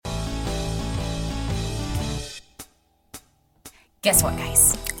Guess what,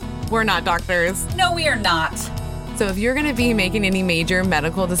 guys? We're not doctors. No, we are not. So if you're going to be making any major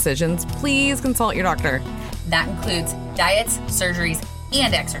medical decisions, please consult your doctor. That includes diets, surgeries,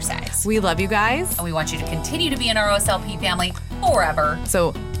 and exercise. We love you guys. And we want you to continue to be in our OSLP family forever.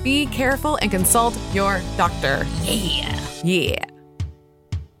 So be careful and consult your doctor. Yeah. Yeah.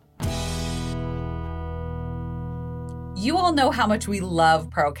 You all know how much we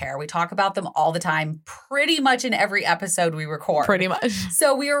love ProCare. We talk about them all the time, pretty much in every episode we record. Pretty much.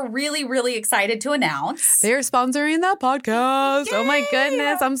 So we are really, really excited to announce they're sponsoring the podcast. Yay! Oh my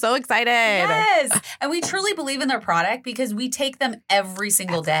goodness. I'm so excited. Yes. And we truly believe in their product because we take them every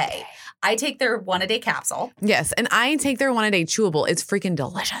single day. I take their 1-a-day capsule. Yes. And I take their 1-a-day chewable. It's freaking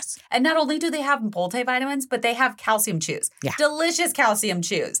delicious. And not only do they have multivitamins, but they have calcium chews. Yeah. Delicious calcium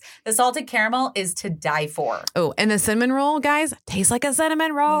chews. The salted caramel is to die for. Oh, and the cinnamon roll, guys, tastes like a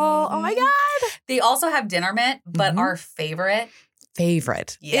cinnamon roll. Oh my God. They also have dinner mint, but our favorite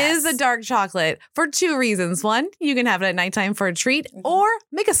is a dark chocolate for 2 reasons. 1, you can have it at nighttime for a treat or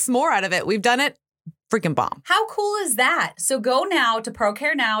make a s'more out of it. We've done it. Freaking bomb. How cool is that? So go now to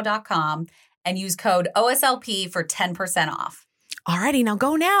procarenow.com and use code OSLP for 10% off. Alrighty, now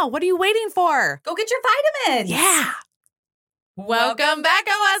go now. What are you waiting for? Go get your vitamins. Yeah. Welcome back,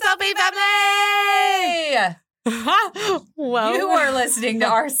 OSLP family. Well, you are listening to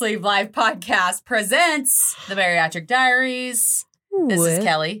Our Sleeve Live podcast presents the Bariatric Diaries. This is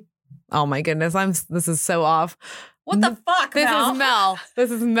Kelly. Oh my goodness, this is so off. What the fuck, This Mel? is Mel.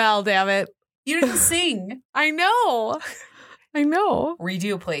 This is Mel, damn it. You didn't sing. I know.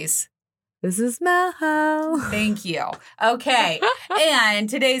 Redo, please. This is Mel. Thank you. Okay. And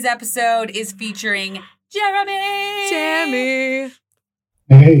today's episode is featuring Jeremy.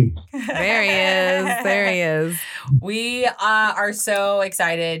 Hey. There he is. We are so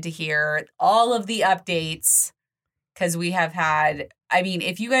excited to hear all of the updates because we have had, I mean,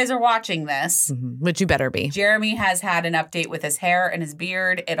 if you guys are watching this, which you better be, Jeremy has had an update with his hair and his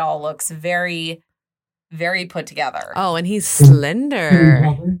beard. It all looks very, very put together. Oh, and he's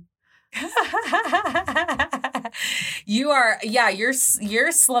slender. You're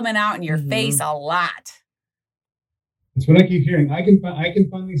slimming out in your face a lot. That's what I keep hearing. I can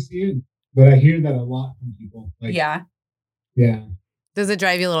finally see it, but I hear that a lot from people. Like, yeah. Does it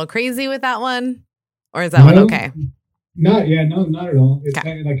drive you a little crazy with that one? Or is that one okay? Not at all. It's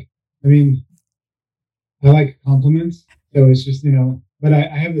kind of like, I mean, I like compliments. So it's just, but I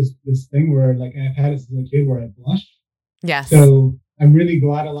have this thing where like I've had it since a kid where I blush. Yes. So I'm really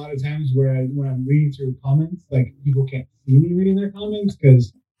glad a lot of times when I'm reading through comments, like people can't see me reading their comments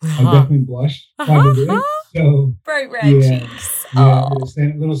because I definitely blush quite a bit. So bright red cheeks. Yeah,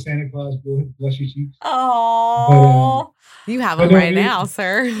 little Santa Claus blushy cheeks. Oh, you have them right now,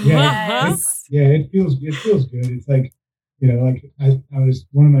 sir. Yes. It feels good. It's like, like I was,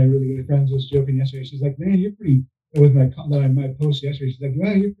 one of my really good friends was joking yesterday. She's like, man, you're pretty, with my post yesterday, she's like,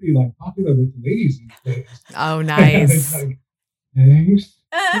 wow, you're pretty like popular with the ladies these days. Oh, nice. Like, thanks.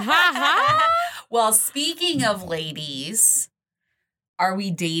 Well, speaking of ladies, are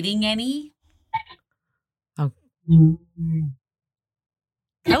we dating any? Oh.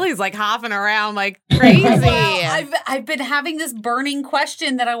 Kelly's like hopping around like crazy. Well, I've been having this burning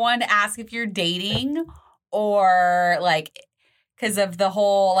question that I wanted to ask if you're dating or like, because of the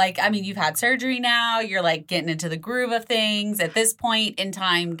whole, like, I mean, you've had surgery now. You're like getting into the groove of things. At this point in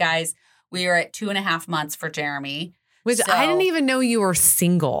time, guys, we are at 2.5 months for Jeremy. Which I didn't even know you were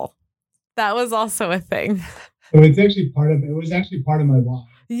single. That was also a thing. So it was actually part of my why.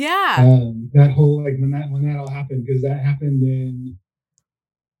 Yeah. That whole, like, when that all happened, because that happened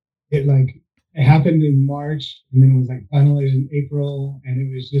it happened in March and then it was like finalized in April, and it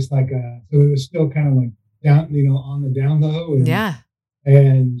was just like so it was still kind of like down, on the down low. And, yeah.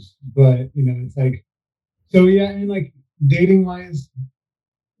 But it's like, so yeah, and like dating wise,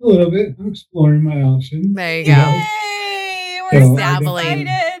 a little bit. I'm exploring my options. There you go. Yay! We're dabbling.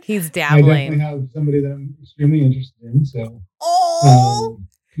 He's dabbling. I definitely have somebody that I'm extremely interested in. So.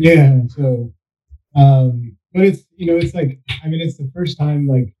 Yeah. So. But it's it's like, I mean, it's the first time,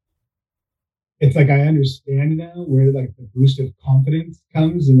 like, it's like I understand now where like the boost of confidence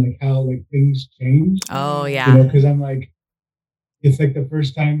comes and like how like things change. Oh yeah. Because I'm like, it's like the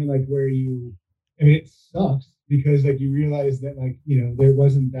first time like where it sucks because like you realize that like, there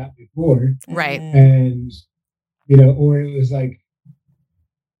wasn't that before. Right. And, or it was like,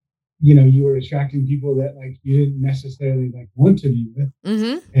 you were attracting people that like you didn't necessarily like want to be with.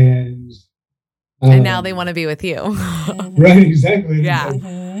 Mm-hmm. And now they want to be with you. Right, exactly. Yeah.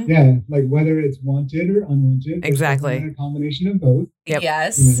 Mm-hmm. Yeah, like whether it's wanted or unwanted. Exactly. A combination of both. Yep.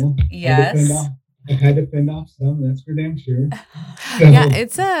 Yes. Yes. I've had to fend off some, that's for damn sure. So, Yeah,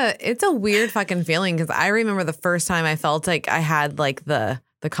 it's a weird fucking feeling because I remember the first time I felt like I had like the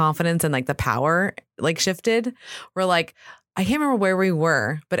confidence and like the power like shifted. Where like I can't remember where we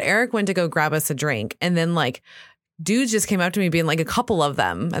were, but Eric went to go grab us a drink, and then like dudes just came up to me, being like a couple of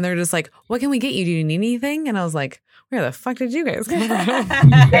them, and they're just like, "What can we get you? Do you need anything?" And I was like, "Where the fuck did you guys come from?" And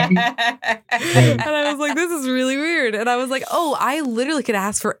I was like, "This is really weird." And I was like, "Oh, I literally could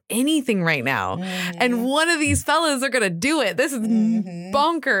ask for anything right now, and one of these fellas are gonna do it. This is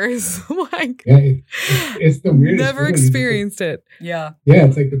bonkers." Like, it's the weirdest. Never experienced it. Yeah,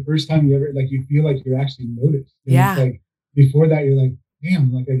 it's like the first time you ever like you feel like you're actually noticed. And yeah, it's like before that you're like,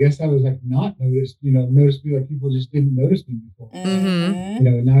 damn, like I guess I was like not noticed. Noticed me like people just didn't notice me before. And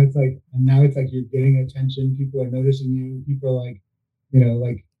now it's like you're getting attention. People are noticing you. People are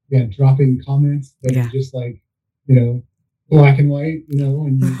like, dropping comments that are just like, black and white,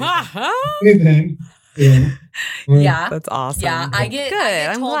 and anything. Yeah, that's awesome. Yeah, I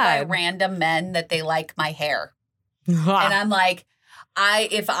get told by random men that they like my hair, and I'm like,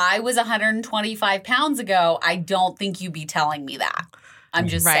 if I was 125 pounds ago, I don't think you'd be telling me that. I'm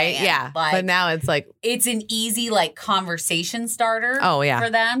just saying. Yeah. Like, but now it's like it's an easy like conversation starter. Oh yeah, for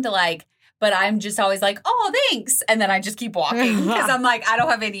them to like. But I'm just always like, oh, thanks. And then I just keep walking because I'm like, I don't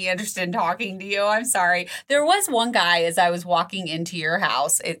have any interest in talking to you. I'm sorry. There was one guy as I was walking into your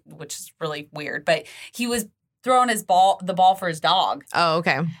house, which is really weird, but he was throwing the ball for his dog. Oh,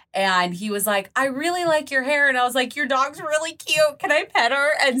 okay. And he was like, I really like your hair. And I was like, your dog's really cute. Can I pet her?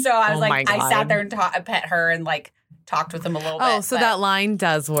 And so I was like, I sat there and pet her and like talked with him a little bit. Oh, so that line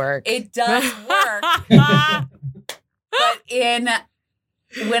does work. It does work. But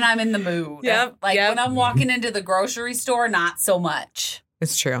when I'm in the mood. Yep. When I'm walking into the grocery store, not so much.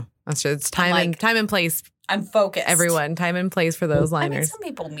 It's true. That's true. It's time and place. I'm focused. Everyone, time and place for those liners. I mean, some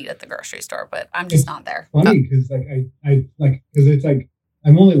people meet at the grocery store, but I'm just not there. Funny because because it's like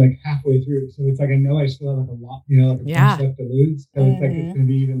I'm only like halfway through, so it's like I know I still have like a lot, like a bunch left to lose. So it's like it's gonna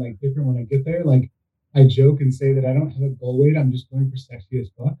be even like different when I get there. Like I joke and say that I don't have a goal weight. I'm just going for sexy as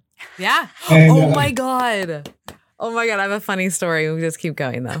fuck. Yeah. And, oh my god. Oh my god, I have a funny story. We just keep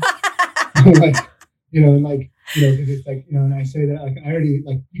going though. because it's like, and I say that like I already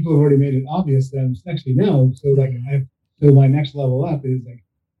like people have already made it obvious that I'm sexy now. So like so my next level up is like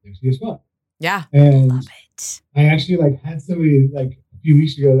sexy as fuck. Yeah. And love it. I actually like had somebody like a few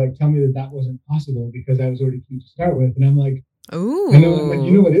weeks ago like tell me that wasn't possible because I was already cute to start with. And I'm like, ooh. I know,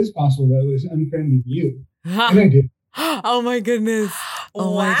 like, what is possible though is unfriending you. And I did. Oh my goodness.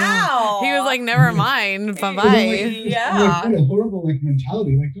 Oh wow. My God. He was like, never mind. Bye bye. Like, what a horrible like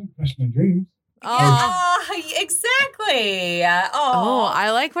mentality. Like, don't crush my dreams. Oh, exactly. Oh,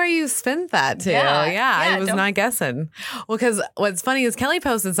 I like where you spent that too. Yeah, I was not guessing. Well, because what's funny is Kelly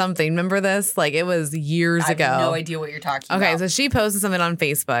posted something. Remember this? Like it was years ago. I have no idea what you're talking about. Okay, so she posted something on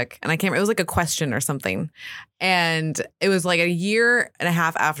Facebook, and I can't remember. It was like a question or something, and it was like a year and a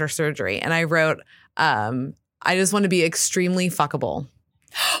half after surgery, and I wrote, "I just want to be extremely fuckable."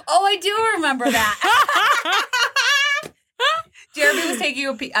 Oh, I do remember that. Jeremy was taking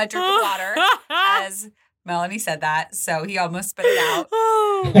a drink of water as Melanie said that, so he almost spit it out.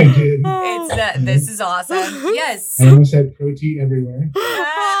 I did. This is awesome. Yes. I almost had protein everywhere.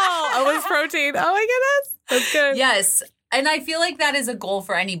 Almost protein. Oh my goodness. That's good. Yes. And I feel like that is a goal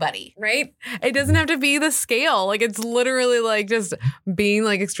for anybody. Right? It doesn't have to be the scale. Like it's literally like just being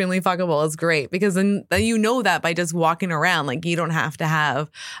like extremely fuckable is great because then you know that by just walking around. Like you don't have to have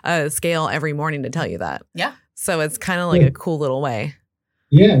a scale every morning to tell you that. Yeah. So it's kind of like a cool little way.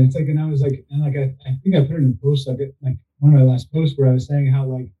 Yeah. It's like, and I was like, I think I put it in the post, like one of my last posts where I was saying how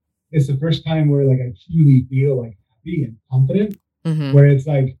like, it's the first time where like I truly feel like happy and confident where it's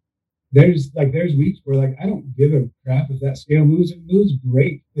like, there's weeks where like I don't give a crap if that scale moves. It moves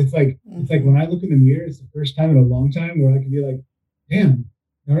great. It's like when I look in the mirror, it's the first time in a long time where I can be like, damn,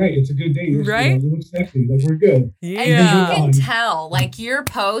 all right, it's a good day. Right? You look sexy. Like we're good. Yeah. And you can tell, like your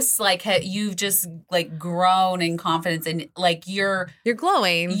posts, like you've just like grown in confidence and like you're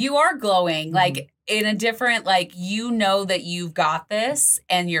glowing. You are glowing, like in a different, like that you've got this,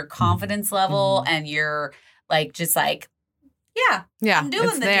 and your confidence level, and you're like just like. Yeah, I'm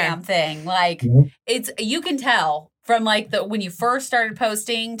doing the damn thing. Like you can tell from like when you first started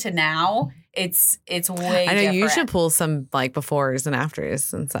posting to now, it's way. I know different. You should pull some like befores and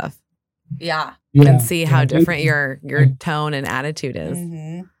afters and stuff. Yeah, and see how different your tone and attitude is.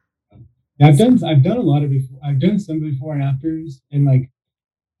 Mm-hmm. Yeah, I've done a lot of before. I've done some before and afters, and like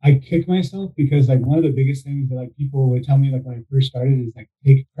I kick myself because like one of the biggest things that like people would tell me like when I first started is like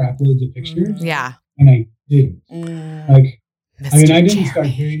take crap loads of pictures. Yeah, and I didn't. Like. Mr. I mean, I didn't start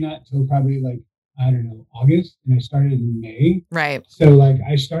hearing that till probably like I don't know, August, and I started in May. Right. So like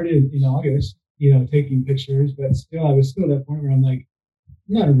I started in August, taking pictures, but still I was still at that point where I'm like,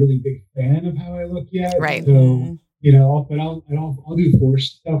 I'm not a really big fan of how I look yet. Right. So, I'll do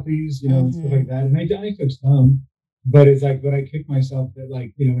forced selfies, and stuff like that. And I took some, but it's like, but I kick myself that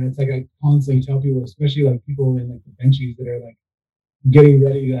like, and it's like I constantly tell people, especially like people in like the benchies that are like getting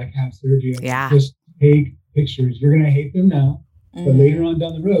ready to like have surgery. Yeah. Just take pictures. You're going to hate them now, but later on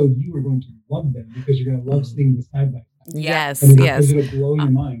down the road, you are going to love them because you're going to love seeing the side by side. Yes. Because it'll blow your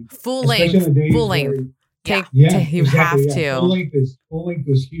mind. Full length. You have to. Full length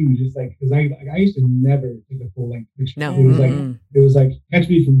was huge. It's like, because I used to never take a full length picture. No. It was like catch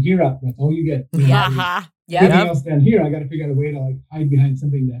me from here up. That's all you get. Everything else down here, I got to figure out a way to like hide behind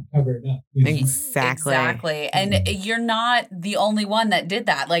something to cover it up. Exactly. And you're not the only one that did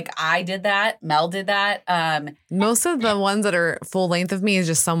that. Like I did that. Mel did that. Most of the ones that are full length of me is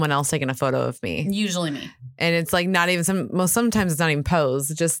just someone else taking a photo of me. Usually me. And it's like not even sometimes it's not even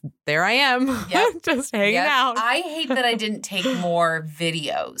posed. Just there I am. Yep. Just hanging out. I hate that I didn't take more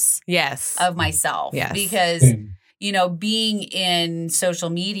videos. Yes. Of myself. Yes. Because being in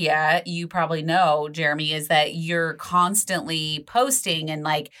social media, you probably know, Jeremy, is that you're constantly posting and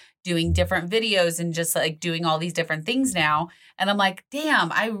like doing different videos and just like doing all these different things now. And I'm like,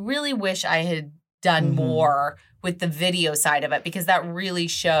 damn, I really wish I had done more with the video side of it because that really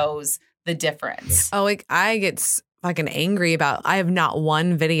shows the difference. Oh, like I get fucking angry about, I have not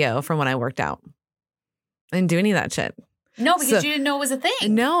one video from when I worked out. I didn't do any of that shit. No, because you didn't know it was a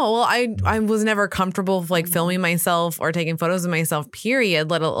thing. No, well, I was never comfortable like filming myself or taking photos of myself,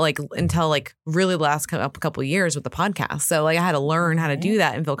 period, until like really the last couple years with the podcast. So like I had to learn how to do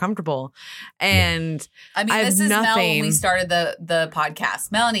that and feel comfortable. And I mean, this is Mel when we started the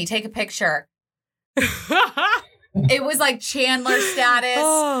podcast. Melanie, take a picture. It was like Chandler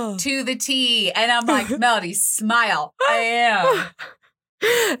status to the T. And I'm like, Melody, smile. I am.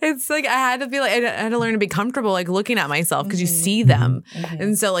 It's like I had to be like I had to learn to be comfortable like looking at myself because you see them.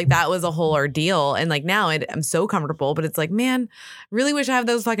 And so like that was a whole ordeal. And like now I'm so comfortable, but it's like, man, really wish I have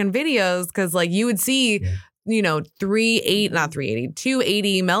those fucking videos because like you would see 280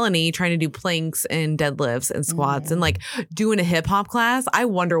 Melanie trying to do planks and deadlifts and squats and like doing a hip hop class. I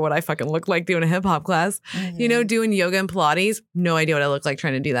wonder what I fucking look like doing a hip hop class. Doing yoga and Pilates. No idea what I look like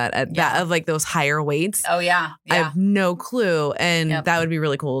trying to do that at that of like those higher weights. Oh yeah. I have no clue, and that would be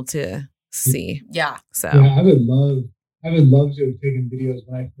really cool to see. Yeah. So I would love to have taken videos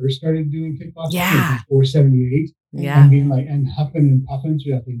when I first started doing kickboxing. Yeah. 478. Yeah. And being like and huffing and puffing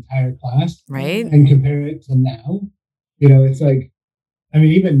throughout the entire class. Right. And compare it to now. It's like, I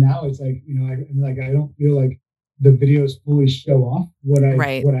mean, even now it's like, I don't feel like the videos fully show off what I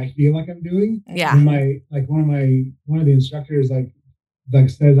feel like I'm doing. Yeah. And one of the instructors like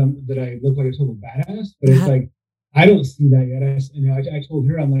says that I look like a total badass, but it's like I don't see that yet. I told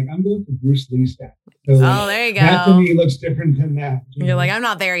her, I'm like, I'm going for Bruce Lee stat. So there you go. That to me looks different than that. You're like, I'm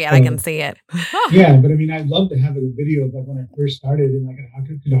not there yet. I can see it. Yeah, but I mean, I'd love to have a video of like when I first started and like I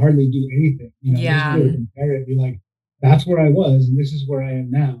could hardly do anything. Just be able to compare it, be like, that's where I was and this is where I am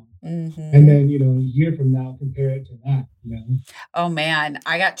now. And then, a year from now, compare it to that, Oh man,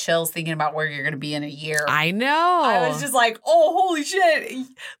 I got chills thinking about where you're going to be in a year. I know. I was just like, oh, holy shit.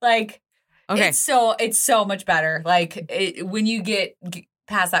 Like, okay. It's so much better. Like when you get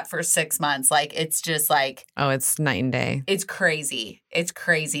past that first 6 months, like it's just like, oh, it's night and day. It's crazy. It's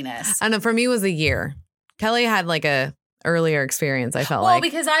craziness. I know. For me, it was a year. Kelly had like a earlier experience. I felt well,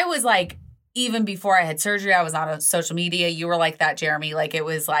 because I was like, even before I had surgery, I was on social media. You were like that, Jeremy. Like it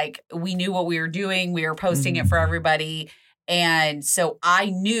was like we knew what we were doing. We were posting it for everybody. And so I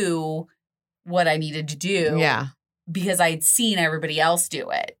knew what I needed to do. Yeah. Because I had seen everybody else do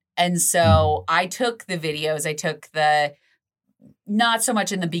it. And so I took the videos. I took not so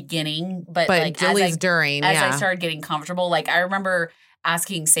much in the beginning, but like as I started getting comfortable. Like I remember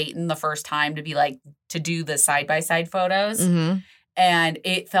asking Satan the first time to be like, to do the side-by-side photos. And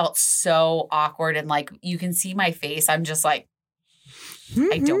it felt so awkward. And like, you can see my face. I'm just like,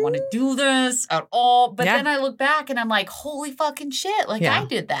 I don't want to do this at all. But then I look back and I'm like, holy fucking shit. Like I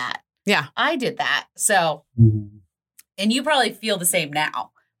did that. Yeah. I did that. So, and you probably feel the same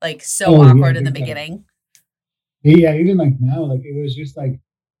now. Like so awkward in the beginning. Yeah. Even like now, like it was just like,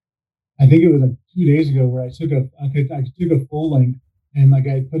 I think it was like 2 days ago where I took a full length. And like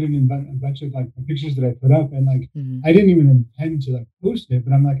I put it in a bunch of like the pictures that I put up, and like I didn't even intend to like post it,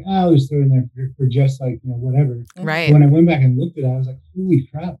 but I'm like, I'll just throw it in there for just like whatever. Right. When I went back and looked at it, I was like, holy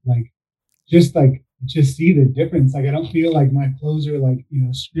crap! Like just see the difference. Like I don't feel like my clothes are like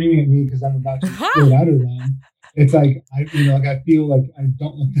screaming at me because I'm about to explode out of them. it's like I feel like I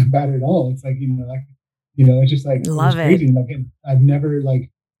don't look that bad at all. It's like it's just like Love it's crazy. Like I've never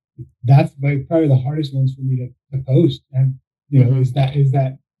like that's like probably the hardest ones for me to post, and is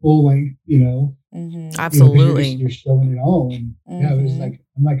that full length, Absolutely. You're showing it all, and it was like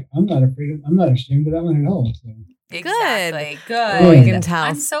I'm not afraid. I'm not ashamed of that one at all. So. Exactly. Good. Well, you can tell.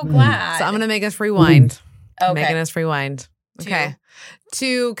 I'm so glad. So I'm gonna make us rewind. Okay. Making us rewind. Okay.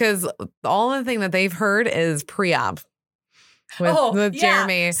 Two, because all the thing that they've heard is pre-op with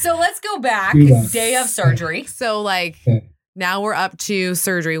Jeremy. So let's go back. Day of surgery. So now we're up to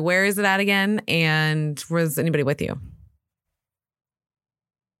surgery. Where is it at again? And was anybody with you?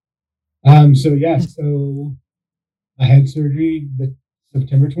 So I had surgery the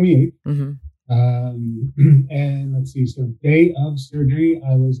September 28th. Mm-hmm. And let's see. So day of surgery,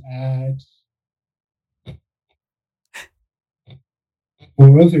 I was at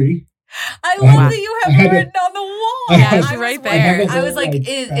 403. I love that you have it written on the wall. Yeah, it's right there. I was like,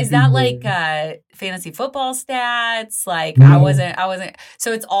 is that like fantasy football stats? Like no. I wasn't.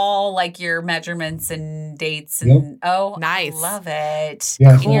 So it's all like your measurements and dates and nice. I love it.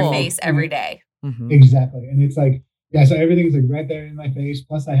 Yeah, in your face every day. Mm-hmm. Exactly. And it's like, so everything's like right there in my face.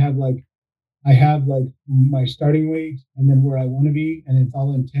 Plus I have like my starting weight and then where I want to be. And it's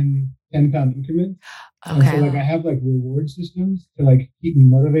all in 10 pound increments. Okay. And so like I have like reward systems to like keep me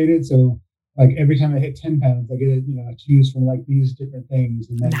motivated. So like every time I hit 10 pounds, I get I choose from like these different things.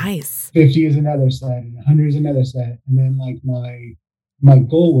 And then nice. 50 is another set and 100 is another set. And then like my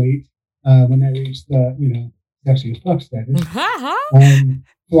goal weight, when I reach the, it's actually a fuck status,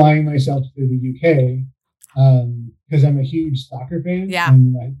 flying myself to the UK, because I'm a huge soccer fan. Yeah.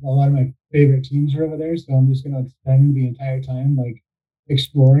 And a lot of my favorite teams are over there. So I'm just going to spend the entire time like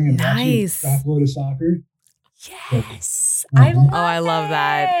exploring and watching a crap load of soccer. Yes. So, I love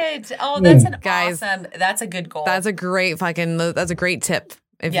that. Oh, that's awesome. That's a good goal. That's a great tip.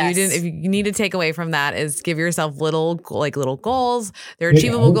 If you need to take away from that is give yourself little goals. They're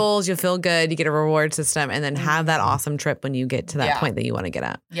achievable goals. You'll feel good. You get a reward system and then have that awesome trip when you get to that point that you want to get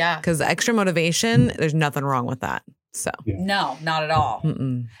at. Yeah. Because extra motivation, there's nothing wrong with that. So no, not at all.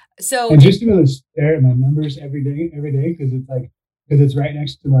 Mm-mm. So and just to be able to stare at my numbers every day, because it's right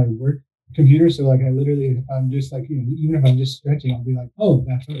next to my work computer. So like I literally, if I'm just like, even if I'm just stretching, I'll be like, oh,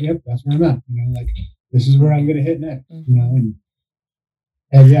 that's where I'm at. Like this is where I'm going to hit next, and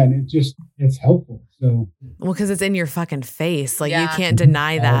it's helpful. So, because it's in your fucking face. Like you can't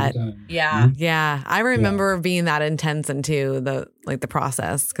deny that. Yeah. Yeah. I remember being that intense into the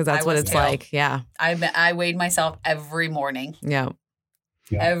process because that's what it's like. Yeah. I weighed myself every morning. Yeah.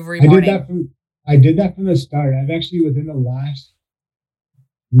 Every morning. I did that from the start. I've actually within the last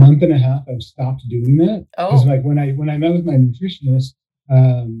month and a half, I've stopped doing that. Because like when I met with my nutritionist,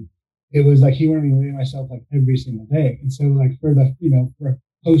 it was like he wanted me to weigh myself like every single day. And so like for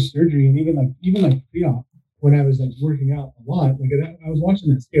post surgery and even pre-op, when I was like working out a lot, like I was watching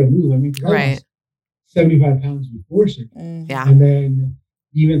that scale move. I mean, I lost 75 pounds before surgery. Yeah. And then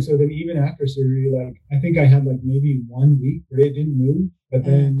even after surgery, like I think I had like maybe 1 week where it didn't move, but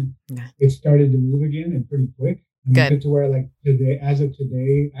then it started to move again and pretty quick. And good. To where like today, as of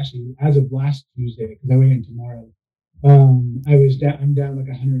last Tuesday, because I weigh in tomorrow, I'm down like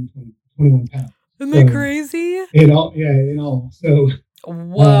 121 pounds. Isn't that crazy? In all. So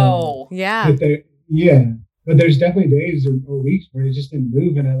whoa. But there's definitely days or weeks where it just didn't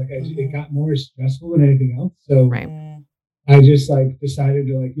move, and it got more stressful than anything else. So I just like decided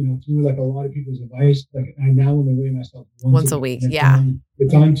to through like a lot of people's advice, like I now only weigh myself once a week.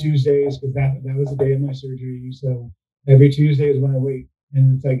 It's on Tuesdays because that was the day of my surgery. So every Tuesday is when I weigh,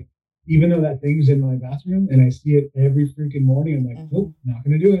 and it's like even though that thing's in my bathroom and I see it every freaking morning, I'm like, nope, not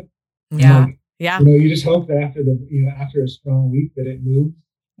gonna do it. Yeah. Like, you just hope that after a strong week that it moves.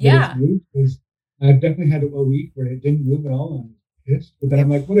 Yeah. Because I've definitely had a week where it didn't move at all. And I'm pissed, but then I'm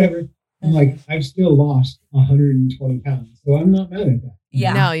like, whatever. I'm like, I've still lost 120 pounds, so I'm not mad at that.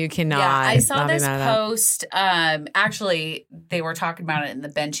 Yeah. No, you cannot. Yeah, I saw this post. Actually, they were talking about it in the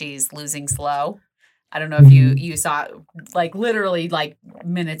Benchies losing slow. I don't know if you saw it, like literally like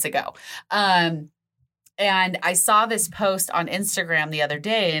minutes ago. And I saw this post on Instagram the other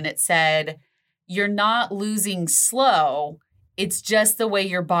day, and it said, "You're not losing slow. It's just the way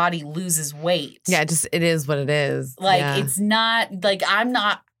your body loses weight." Yeah, it is what it is. Like it's not like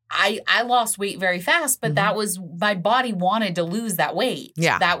I lost weight very fast, but that was my body wanted to lose that weight.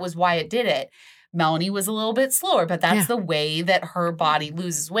 Yeah. That was why it did it. Melanie was a little bit slower, but that's the way that her body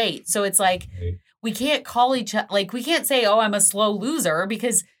loses weight. So it's like we can't call each other, like we can't say, "Oh, I'm a slow loser,"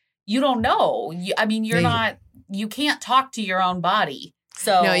 because you don't know. You're not, you can't talk to your own body.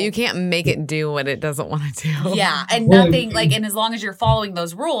 So No, you can't make it do what it doesn't want to do. Yeah. And Well, nothing like, and as long as you're following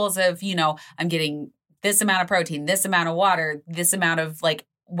those rules of, I'm getting this amount of protein, this amount of water, this amount of like,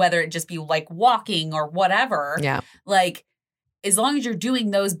 whether it just be like walking or whatever. Yeah. Like, as long as you're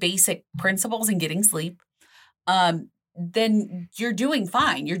doing those basic principles and getting sleep, then you're doing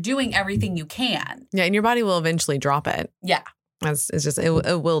fine. You're doing everything you can. Yeah. And your body will eventually drop it. Yeah. It's just, it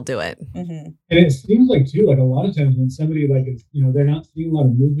will do it. Mm-hmm. And it seems like too, like a lot of times when somebody like is, they're not seeing a lot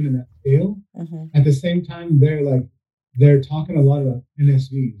of movement in that scale. Mm-hmm. At the same time, they're talking a lot about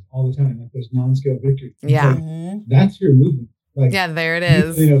NSVs all the time, like those non-scale victories. Yeah. Like, that's your movement. Like, Yeah, there it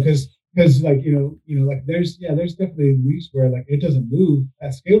is. Because like like there's definitely weeks where like it doesn't move,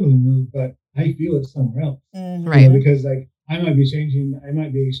 that scale doesn't move, but I feel it somewhere else. Mm-hmm. Right. Because like I might be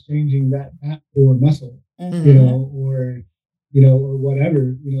exchanging that fat for muscle, Mm-hmm. or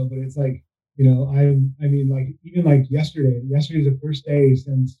whatever, but it's like, I mean, like, even like yesterday's the first day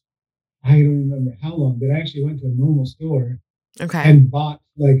since I don't remember how long, but I actually went to a normal store Okay. and bought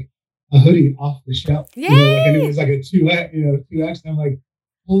like a hoodie off the shelf, Yay! and it was like a 2X, 2X. And I'm like,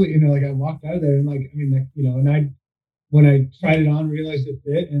 holy, like I walked out of there and like, I mean, like, and when I tried it on, realized it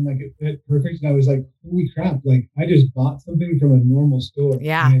fit and like it fit perfect. And I was like, holy crap, like I just bought something from a normal store.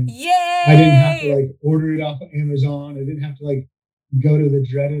 Yeah. And Yay! I didn't have to like order it off of Amazon. I didn't have to like go to the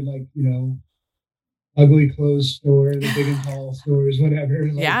dreaded, like, ugly clothes store, the big and tall stores, whatever.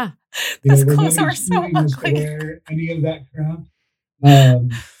 Like, Yeah. Those where clothes nobody's are so using us to ugly. wear any of that crap.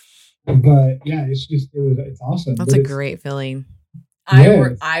 But yeah, it's awesome. That's But a it's- great feeling.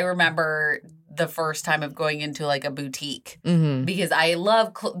 Yes. I remember the first time of going into like a boutique Mm-hmm. because I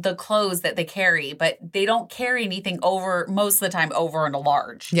love the clothes that they carry, but they don't carry anything over most of the time over in a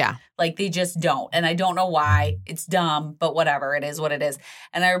large. Yeah. Like they just don't. And I don't know why. It's dumb, but whatever. It is what it is.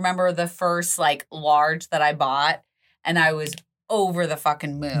 And I remember the first like large that I bought and I was over the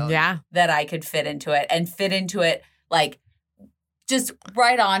fucking moon Yeah. that I could fit into it like just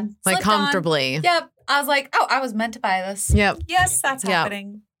right on. Like slipped on. comfortably. Yep. I was like, oh, I was meant to buy this. Yep. Yes, that's Yep.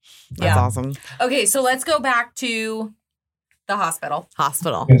 happening. That's awesome. Okay, so let's go back to the hospital.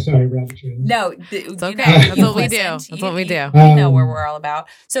 Hospital. Yeah, sorry, rabbit trail. No, It's okay. That's what we do. That's what we do. You know where we're all about.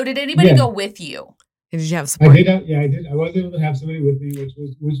 So did anybody Yeah. go with you? Did you have I support? did. I did. I was able to have somebody with me, which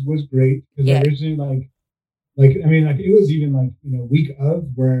was great because Yeah. originally, I mean, like it was even like week of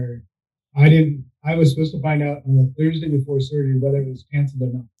where I was supposed to find out on the Thursday before surgery whether it was canceled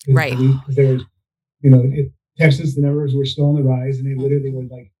or not. Right. Because there was, Texas, the numbers were still on the rise, and they literally were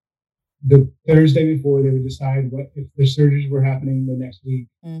like the Thursday before they would decide what if the surgeries were happening the next week,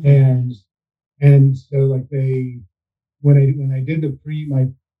 Mm-hmm. and so like when I did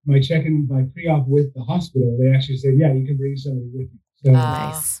my check-in, my pre-op with the hospital, they actually said, yeah, you can bring somebody with you. So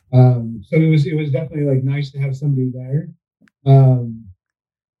Nice. so it was definitely like nice to have somebody there,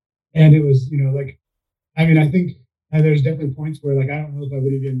 and it was I mean, I think there's definitely points where like I don't know if I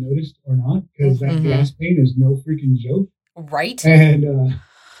would have even noticed or not because that Mhm. gas pain is no freaking joke. Right? And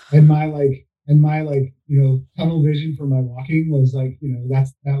my tunnel vision for my walking was like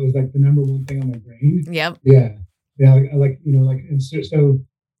that was like the number one thing on my brain. Yep. Yeah, and so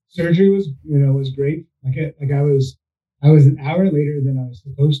surgery was great. I was an hour later than I was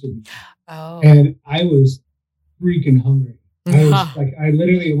supposed to be, Oh. and I was freaking hungry. I was Uh-huh. like, I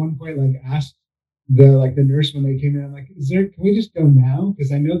literally at one point asked the nurse when they came in, I'm like, can we just go now?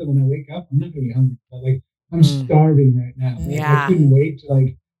 Because I know that when I wake up, I'm not gonna be hungry, but like I'm starving right now. Like, Yeah. I couldn't wait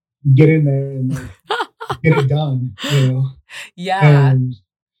to get in there and get it done, Yeah. And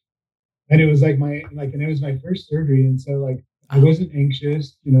it was and it was my first surgery, and so I wasn't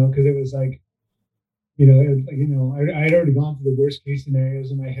anxious, because it was like, I had already gone through the worst case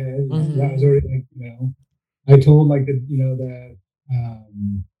scenarios in my head. Mhm. That was already I told the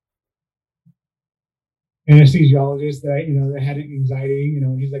anesthesiologist that that had anxiety,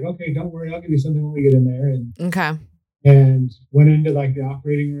 he's like, okay, don't worry, I'll give you something when we get in there, Okay. and went into the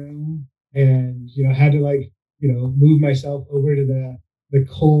operating room and had to move myself over to the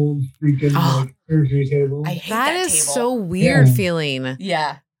cold freaking surgery table. I hate That that is table. so weird Yeah. feeling.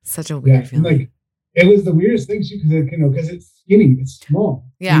 Yeah. Such a weird and, feeling. it was the weirdest thing too because it's skinny, it's small.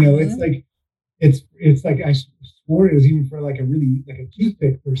 Yeah. It's like it's like I swore it was even for a really a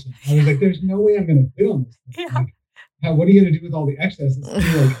toothpick person. I was like, there's no way I'm gonna fit on this thing. Yeah. What are you gonna do with all the excess? It's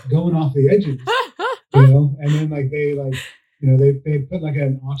kind of going off the edges, And then they put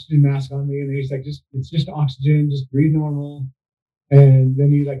an oxygen mask on me, and he's like, it's just oxygen, just breathe normal. And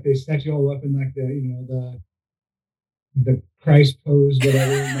then they set you all up in the Christ pose,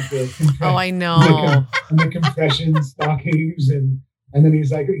 whatever, and Oh, I know. and the compression stockings, and then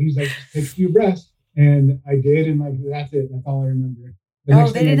he's like, just take a few breaths, and I did, and that's it. That's all I remember. The Oh,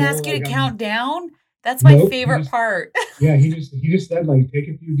 next they thing I didn't know, ask you to like, count down? That's my nope, favorite part. yeah, he just said like take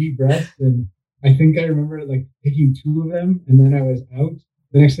a few deep breaths, and I think I remember like taking 2 of them, and then I was out.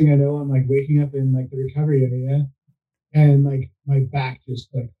 The next thing I know, I'm like waking up in like the recovery area, and like my back just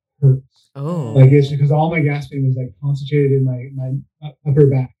like hurts. Oh. Like it's because all my gasping was like concentrated in my upper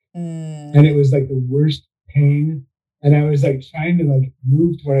back, and it was like the worst pain. And I was like trying to like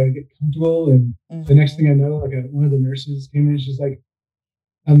move to where I get comfortable, and the next thing I know, like one of the nurses came in, she's like,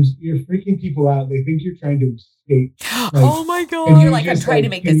 you're freaking people out. They think you're trying to escape. Like, oh my and God. You're like, I'm trying to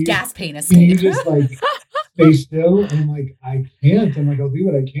make this gas pain Can you escape. just like stay still? And I'm like, I can't. I'm like, I'll do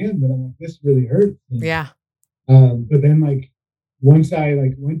what I can, but I'm like, this really hurts. And, Yeah. but then like once I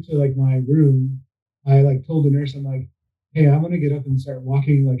like went to like my room, I like told the nurse, I'm like, hey, I want to get up and start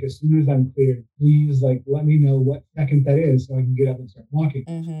walking. Like as soon as I'm cleared, please like let me know what second that is so I can get up and start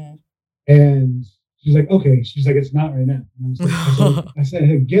walking. And she's like, okay. She's like, it's not right now. And I said,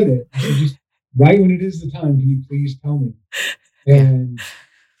 I get it. I said, just right when it is the time, can you please tell me? And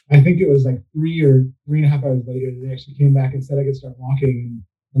I think it was like 3.5 hours later, they actually came back and said I could start walking.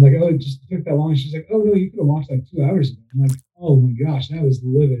 And I'm like, oh, it just took that long. And she's like, oh no, you could have walked like 2 hours ago. I'm like, oh my gosh, I was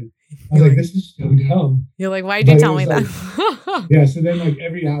livid. I was like, this is so dumb. You're like, why'd you tell me like, that? yeah. So then like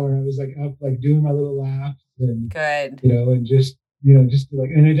every hour I was like up, like doing my little laps and, good, and just to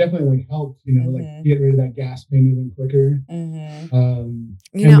like, and it definitely like helped, like get rid of that gas pain even quicker. And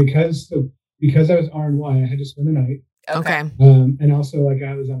because I was RNY, I had to spend the night. Okay. And also like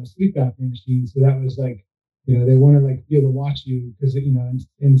I was on a sleep apnea machine. So that was like, they want to like be able to watch you because,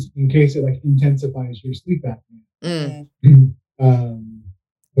 in case it like intensifies your sleep apnea.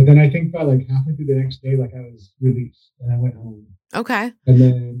 But then I think by like halfway through the next day, like I was released and I went home. Okay. And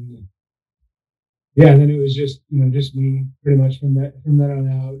then, and then it was just, just me pretty much from that on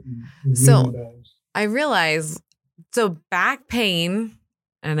out. And so I realize, back pain,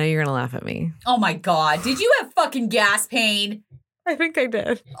 I know you're going to laugh at me. Oh my God. Did you have fucking gas pain? I think I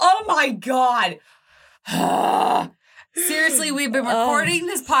did. Oh my God. Seriously, we've been recording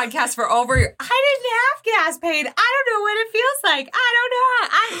this podcast for over. I didn't have gas pain. I don't know what it feels like. I don't know.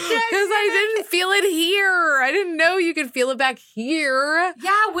 Because I didn't feel it here. I didn't know you could feel it back here.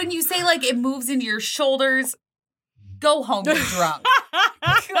 Yeah, when you say like it moves into your shoulders, go home, you're drunk.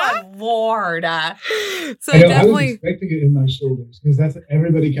 Good Lord. So I was expecting it in my shoulders because that's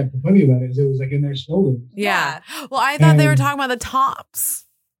everybody kept complaining about it. Is it was like in their shoulders. Yeah. Well, I thought they were talking about the tops.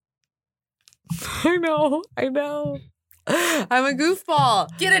 I know. I'm a goofball.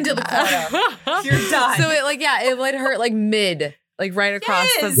 Get into the corner. You're done. So it would hurt like mid, like right across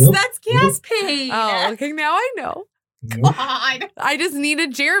that's gas pain. Oh, okay. Now I know. God. I just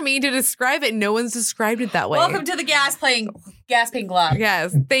needed Jeremy to describe it. No one's described it that way. Welcome to the gas pain glove.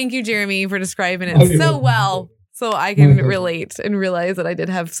 Yes. Thank you, Jeremy, for describing it so well so I can relate and realize that I did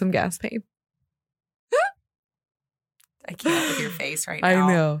have some gas pain. I can't with your face right now.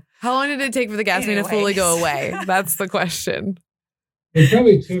 I know. How long did it take for the gas pain to fully go away? That's the question. It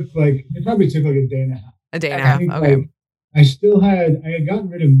probably took like a day and a half. A day and a half. Okay. Like, I had gotten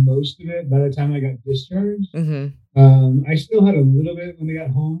rid of most of it by the time I got discharged. I still had a little bit when I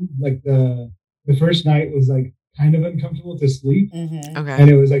got home. Like the first night was like kind of uncomfortable to sleep. Okay. And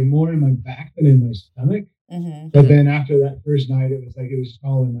it was like more in my back than in my stomach. But then after that first night, it was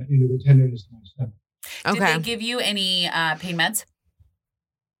all into the tenderness in my stomach. Okay. Did they give you any pain meds?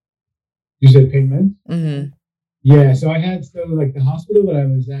 You said pain meds? Yeah, so the hospital that I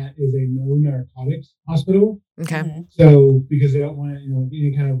was at is a no narcotics hospital. Okay. So because they don't want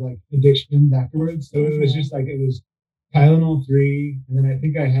any kind of like addictions afterwards. So it was just like it was Tylenol 3, and then I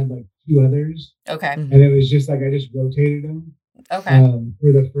think I had like 2 others. Okay. And it was just like I just rotated them. Okay.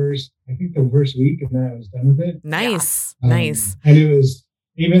 For the first week, and then I was done with it. Nice. Nice. And it was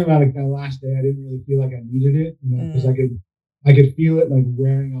even like that last day, I didn't really feel like I needed it, because I could feel it like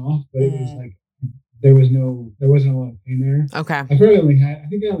wearing off, but it was like there wasn't a lot of pain there. Okay. I only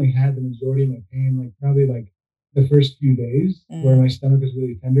had the majority of my pain, like probably like the first few days where my stomach was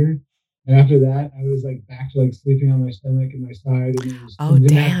really tender. And after that, I was like back to like sleeping on my stomach and my side. And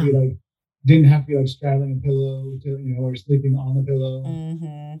it didn't have to be like straddling a pillow or sleeping on the pillow.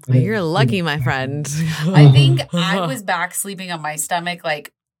 Well, you're lucky, my friend. I think I was back sleeping on my stomach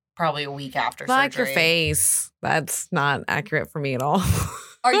like probably a week after surgery. Like your face. That's not accurate for me at all.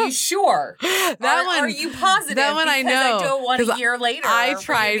 Are you sure? Are you positive? That one I know. I don't want a year later. I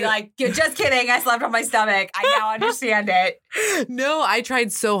tried. Be like, just kidding. I slept on my stomach. I now understand it. No, I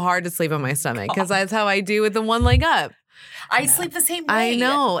tried so hard to sleep on my stomach because that's how I do with the one leg up. I sleep the same way. I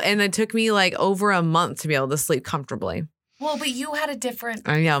know. And it took me like over a month to be able to sleep comfortably. Well, but you had a different.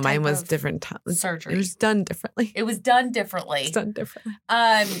 I know mine type was of different. surgery. It was done differently. It was done differently. It's done differently.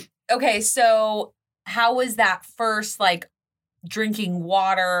 Okay, so how was that first, like, drinking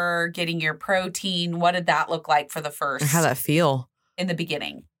water, getting your protein? What did that look like for the first? How'd that feel? In the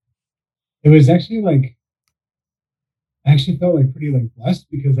beginning? It was actually like, I actually felt like pretty like blessed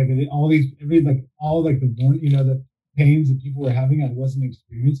because like all the the pains that people were having, I wasn't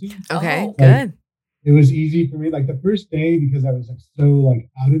experiencing. Okay, Oh. good. It was easy for me. Like the first day, because I was like so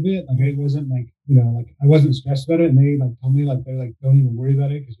like out of it, like it wasn't like, like I wasn't stressed about it. And they like told me like, they're like, don't even worry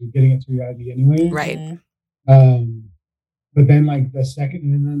about it because you're getting it through your IV anyway. Right. But then like the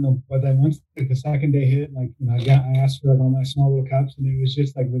second, but then once like the second day hit, like, I asked for like all my small little cups, and it was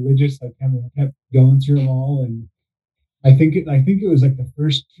just like religious. I kind of kept going through them all. And I think it was like the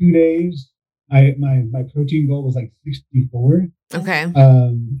first 2 days, my protein goal was like 64. Okay.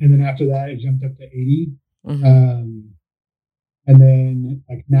 And then after that, it jumped up to 80. Mm-hmm. And then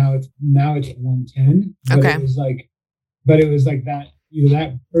like now it's at 110. But Okay. it was like that,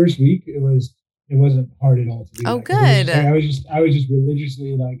 that first week, it wasn't hard at all to do. Oh, that. good. I was just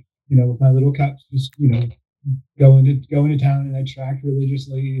religiously like, with my little cups, just, going to town, and I tracked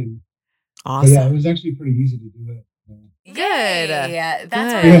religiously. And Awesome. yeah, it was actually pretty easy to do it. So. Good. Yeah,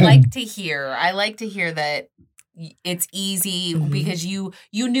 that's Good. what I like to hear. I like to hear that it's easy because you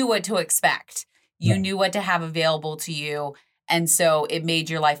knew what to expect. You knew what to have available to you. And so it made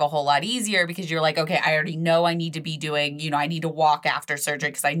your life a whole lot easier because you're like, okay, I already know I need to be doing, I need to walk after surgery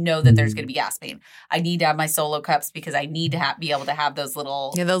because I know that there's going to be gas pain. I need to have my solo cups because I need to be able to have those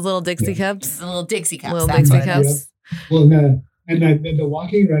little... Yeah, those little Dixie cups. The little Dixie cups. Little That's Dixie what it cups. is. Well, the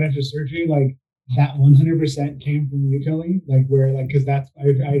walking right after surgery, like that 100% came from you, Kelly. Like because that's,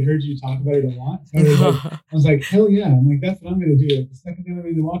 I heard you talk about it a lot. So I was like, hell yeah. I'm like, that's what I'm going to do. Like, the second time I'm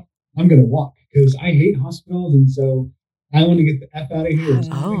going to walk, I'm going to walk because I hate hospitals. And so I want to get the F out of here as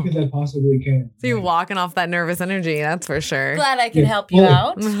quick as I possibly can. So you're walking off that nervous energy, that's for sure. Glad I could help you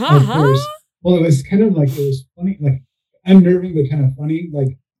out. Of course. Well, it was kind of like, it was funny, like unnerving, but kind of funny,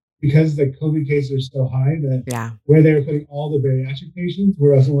 like because the COVID cases are so high that where they were putting all the bariatric patients,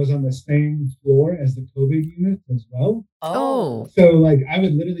 whereas it was on the same floor as the COVID unit as well. Oh. So like I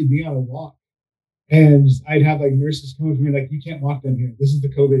would literally be on a walk and I'd have like nurses come up to me like, you can't walk down here. This is the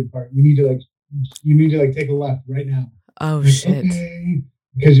COVID part. You need to take a left right now. Oh, like, shit. Okay.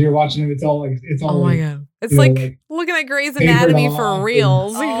 Because you're watching it, it's all oh my God. It's like looking at Grey's Anatomy for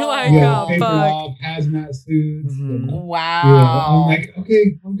reals. You're like, papered fuck. off, hazmat suits. Wow. Yeah, I'm like,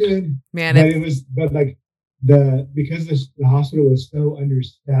 okay, I'm good. Man, because the hospital was so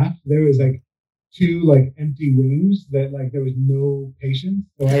understaffed, there was like 2 like empty wings that like there was no patients.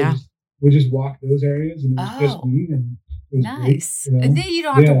 So I would just walk those areas, and it was just me, and it was nice. Great, And then you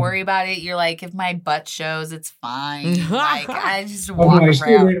don't have to worry about it. You're like, if my butt shows, it's fine. Like I just walk I'm around.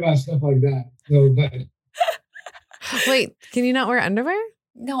 still worried about stuff like that. So, but wait, can you not wear underwear?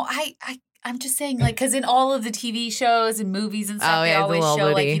 No, I'm just saying, like, because in all of the TV shows and movies and stuff, they always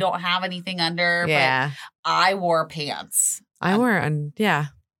show like you don't have anything under. Yeah. But I wore pants. I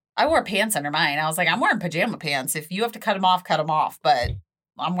wore pants under mine. I was like, I'm wearing pajama pants. If you have to cut them off, cut them off. But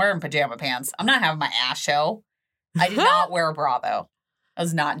I'm wearing pajama pants. I'm not having my ass show. I did not wear a bra though. I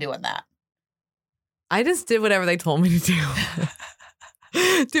was not doing that. I just did whatever they told me to do.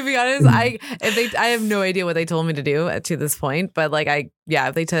 To be honest, I have no idea what they told me to do to this point, but like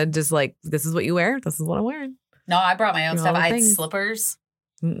if they said just like, this is what you wear, this is what I'm wearing. No, I brought my own stuff. I had slippers.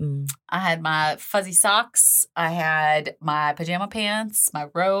 I had my fuzzy socks. I had my pajama pants, my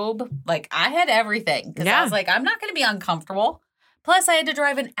robe. Like I had everything because I was like, I'm not going to be uncomfortable. Plus, I had to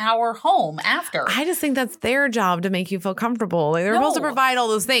drive an hour home after. I just think that's their job to make you feel comfortable. Like they're supposed to provide all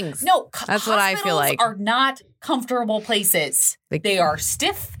those things. No, that's what I feel like. Are not comfortable places. They are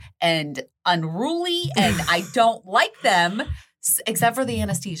stiff and unruly, and I don't like them. Except for the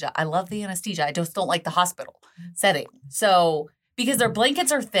anesthesia. I love the anesthesia. I just don't like the hospital setting. So because their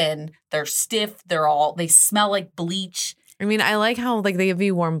blankets are thin, they're stiff. They smell like bleach. I mean, I like how like they give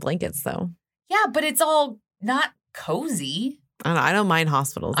you warm blankets though. Yeah, but it's all not cozy. I don't mind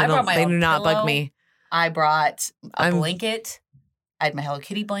hospitals. They do not bug me. I brought a blanket. I had my Hello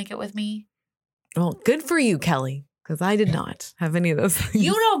Kitty blanket with me. Well, good for you, Kelly, because I did not have any of those things.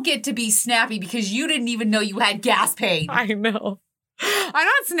 You don't get to be snappy because you didn't even know you had gas pain. I know. I'm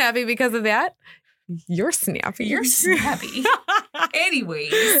not snappy because of that. You're snappy. You're snappy. Anyways.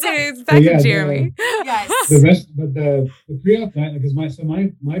 It's back to Jeremy. Yes. The pre-op diet, because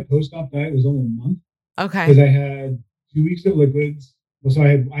my post-op diet was only a month. Okay. Because I had 2 weeks of liquids. Well, so I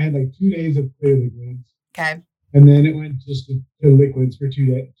had like 2 days of clear liquids. Okay. And then it went just to liquids for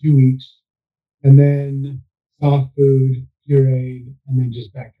 2 weeks. And then soft food. pureed, and then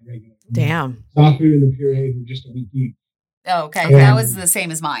just back to regular. Damn. Soft food and the pureed were just a week each. Oh, okay. Okay. That was the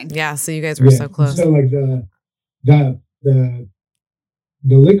same as mine. Yeah. So you guys were so close. So like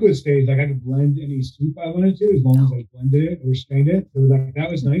the liquid stage, like I could blend any soup I wanted to as long as I blended it or strained it. So like that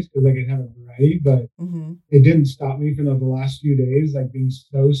was nice because I could have a variety, but it didn't stop me from the last few days like being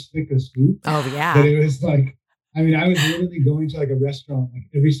so sick of soup. Oh yeah. That it was like, I mean, I was literally going to like a restaurant like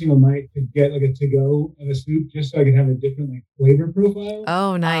every single night to get like a to-go of a soup just so I could have a different like flavor profile.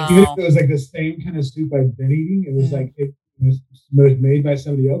 Oh, nice. Even if it was like the same kind of soup I'd been eating, it was like it was made by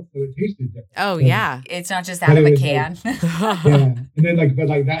somebody else, so it tasted different. Oh, so, yeah. It's not just out of a can. Like, yeah. And then but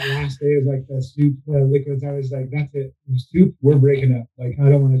that last day of like the soup liquids, I was like, that's it. Soup, we're breaking up. Like, I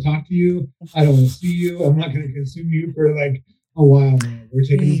don't want to talk to you. I don't want to see you. I'm not going to consume you for like a while now. We're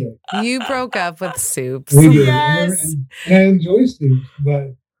taking a break. You broke up with soups. We did. Yes. And I enjoy soup,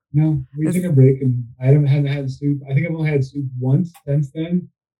 but no, we took a break and I haven't had soup. I think I've only had soup once since then.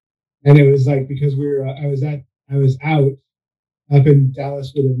 And it was like because I was out up in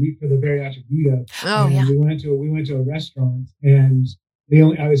Dallas for the bariatric meetup. Oh and yeah. We went to a restaurant and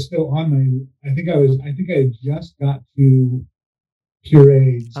I was still on I think I had just got to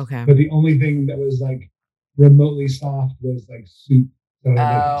purees. Okay. But the only thing that was like remotely soft was like soup. So, so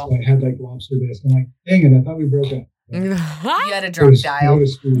I had like lobster bisque. I'm like, dang it, I thought we broke up. You had a drunk dial.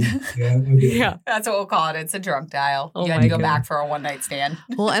 Yeah. That's what we'll call it. It's a drunk dial. Oh You had to go back for a one-night stand.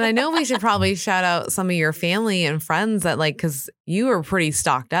 Well, and I know we should probably shout out some of your family and friends that because you were pretty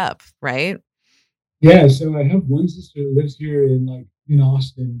stocked up, right? Yeah. So I have one sister who lives here in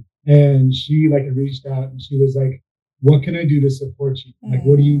Austin, and she reached out and she was like, "What can I do to support you? Like,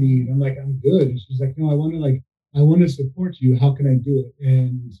 what do you need?" I'm like, "I'm good." And she's like, "No, I want to support you. How can I do it?"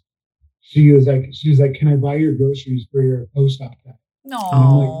 And she was like, "Can I buy your groceries for your post-op diet?"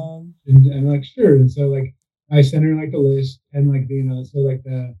 No. And I'm like, "Sure." And so I sent her the list and so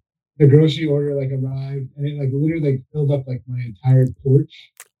the grocery order arrived and it literally filled up my entire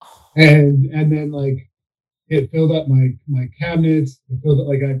porch, and then it filled up my cabinets. It filled up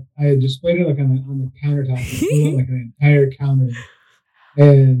I had displayed it on the countertop. It filled up an entire counter.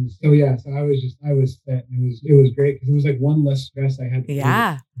 And so so I was set. It was great because it was one less stress I had.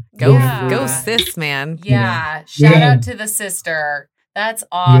 Go sis, man. Yeah. Shout out to the sister. That's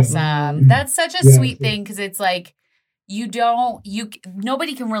awesome. Yeah. That's such a sweet thing because it's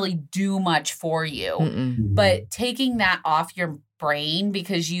nobody can really do much for you. But taking that off your brain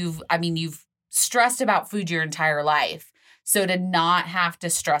because you've stressed about food your entire life. So to not have to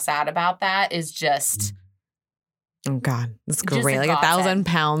stress out about that is just oh God, that's great. 1,000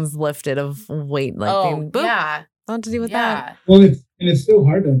 pounds lifted of weight. Yeah. Not to do with that. Well, it's so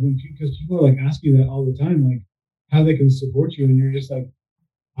hard because people are asking you that all the time, how they can support you. And you're just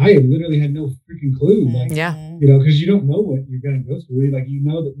I literally had no freaking clue. Because you don't know what you're going to go through. You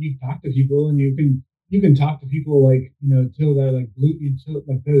know that you've talked to people and you can talk to people till they're blue, until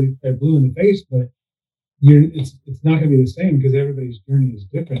they're blue in the face, but it's not going to be the same because everybody's journey is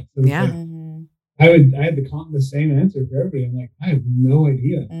different. So I had the same answer for everybody. I'm I have no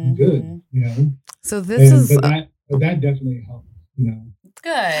idea. I'm good, So but that definitely helped,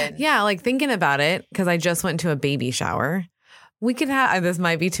 Good. Yeah, thinking about it, because I just went to a baby shower. We could have, this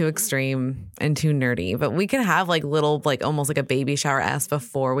might be too extreme and too nerdy, but we could have little, almost a baby shower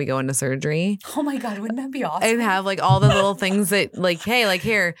before we go into surgery. Oh my God, wouldn't that be awesome? And have all the little things that hey,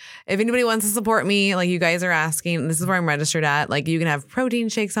 here, if anybody wants to support me, you guys are asking, this is where I'm registered at. You can have protein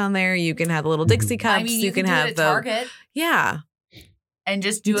shakes on there. You can have the little Dixie cups. You can have the Target. Yeah. And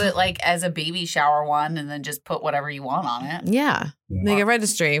just do it as a baby shower one and then just put whatever you want on it. Yeah. Make a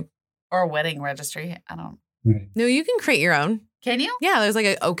registry. Or a wedding registry. I don't. Right. No, you can create your own. Can you? Yeah, there's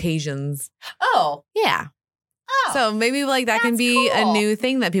Oh. occasions. Yeah. Oh. So maybe that can be a new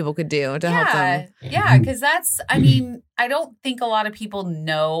thing that people could do to help them. Yeah, because that's, I don't think a lot of people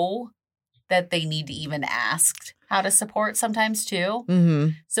know that they need to even ask how to support sometimes too. Mm-hmm.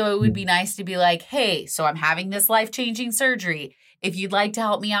 So it would be nice to be hey, so I'm having this life-changing surgery. If you'd like to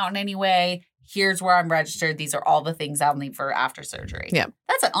help me out in any way, here's where I'm registered. These are all the things I'll need for after surgery. Yeah.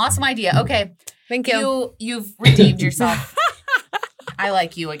 That's an awesome idea. Okay. Thank you. You've redeemed yourself. I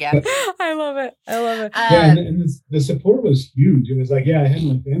like you again. I love it. And the support was huge. It was I had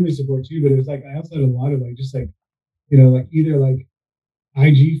my family support too, but it was I also had a lot of either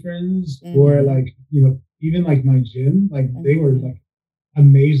IG friends or even my gym, they were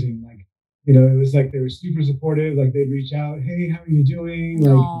amazing. It was they were super supportive. They'd reach out, "Hey, how are you doing?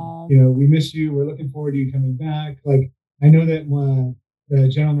 We miss you. We're looking forward to you coming back." I know that the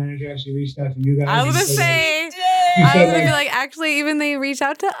general manager actually reached out to you guys. I was gonna say, She I said, was gonna be like, like, actually, even they reached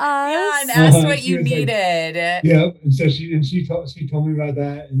out to us. Yeah, and asked what She you was like, needed. yeah. And so she told me about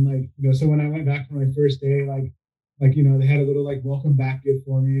that. And like, so when I went back for my first day, like, they had a little like welcome back gift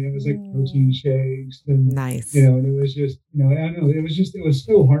for me. And it was like protein shakes and, Nice. and it was just, I don't know, it was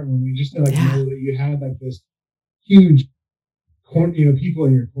so heartwarming just to like Yeah. know that you had like this huge corner, people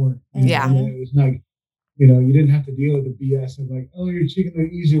in your corner. Yeah. And it was like, you didn't have to deal with the BS of like, oh, you're taking the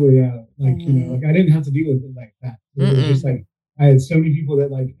easy way out. Like, like I didn't have to deal with it like that. It was just like, I had so many people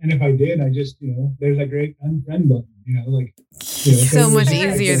that like, and if I did, I just, there's a great unfriend button, like, so much just,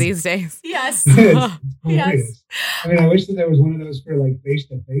 easier like, these days. Yes. it's Yes. hilarious. I mean, I wish that there was one of those for like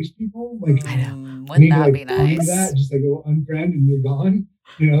face-to-face people. Like, I know. Wouldn't that like, be nice? that, just like go unfriend and you're gone,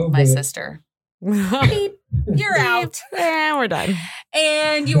 My sister. Beep. You're out. And we're done.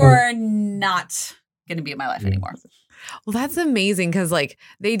 And you are not going to be in my life anymore. Well, that's amazing because like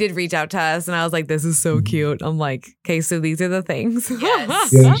they did reach out to us and I was like, this is so cute. I'm like, okay, so these are the things.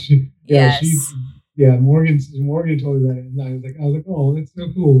 Yes. Morgan told me that, and I was like, oh, that's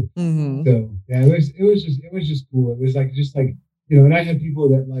so cool. Mm-hmm. So yeah, it was just cool. It was like just like and I had people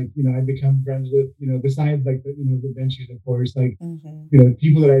that like I'd become friends with besides like the benchies, of course, like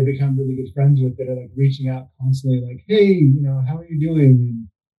people that I'd become really good friends with that are like reaching out constantly, like, hey, how are you doing,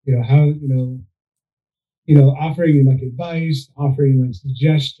 and how offering like advice, offering like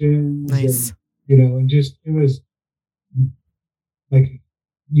suggestions, Nice. and just it was like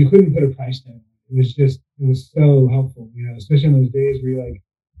you couldn't put a price tag on it. It was so helpful, especially in those days where you're like,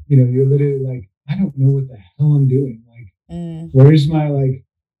 you're literally like, I don't know what the hell I'm doing. Like, where's my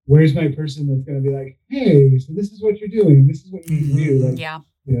person that's going to be like, hey, so this is what you're doing. This is what you need to do. Like, yeah.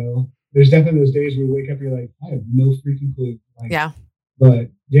 There's definitely those days where you wake up, you're like, I have no freaking clue. Like, yeah.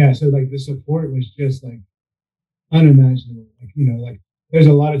 But yeah, so like the support was just like unimaginable. Like, like there's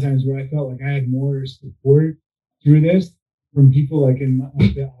a lot of times where I felt like I had more support through this from people like in the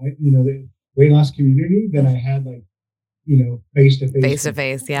weight loss community than I had like face to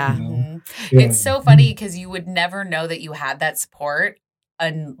face. Yeah. It's so funny because you would never know that you had that support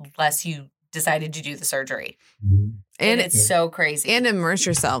unless you decided to do the surgery. And it's so crazy. And immerse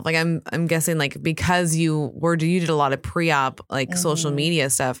yourself. Like I'm guessing like because you did a lot of pre-op like social media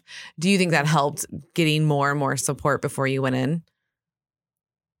stuff. Do you think that helped getting more and more support before you went in?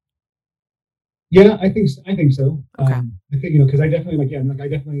 Yeah, I think so. Okay. I think because I definitely I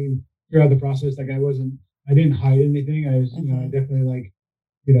definitely throughout the process I didn't hide anything. I was I definitely like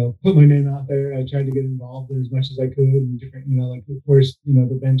put my name out there. I tried to get involved as much as I could in different like of course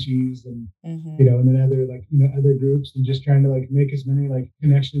the benchies and and then other like other groups, and just trying to like make as many like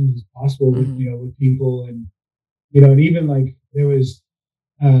connections as possible with with people, and and even like there was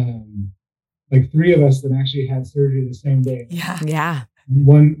like 3 of us that actually had surgery the same day. Yeah.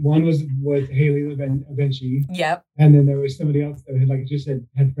 One was with Haley the Benchie. Yep. And then there was somebody else that had like just had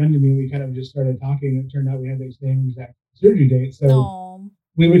friended me, and we kind of just started talking, and it turned out we had the same exact surgery date. So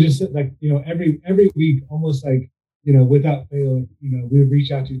we would just sit like, every week, almost like, without fail, like, we would reach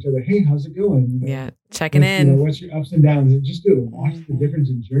out to each other. Hey, how's it going? Checking in. What's your ups and downs? And just to watch the difference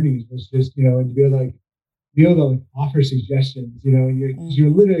in journeys was just, and to be able to like offer suggestions, and you're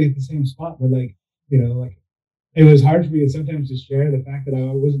literally at the same spot, but like, like it was hard for me sometimes to share the fact that I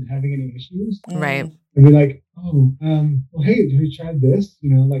wasn't having any issues. Right. And be like, oh, well, hey, have you tried this?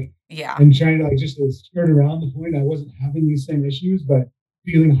 And trying to like just to skirt around the point I wasn't having these same issues, but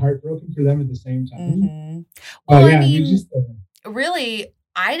feeling heartbroken for them at the same time. Well, I mean, really,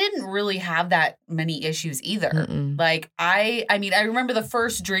 I didn't really have that many issues either. Like I mean, I remember the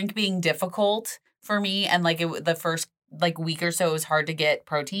first drink being difficult for me, and like the first like week or so, it was hard to get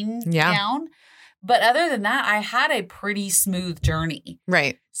protein down. But other than that, I had a pretty smooth journey.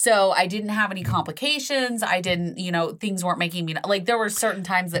 Right. So I didn't have any complications. I didn't, things weren't making me, like there were certain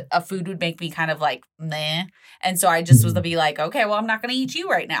times that a food would make me kind of like, meh. And so I just was to be like, okay, well, I'm not going to eat you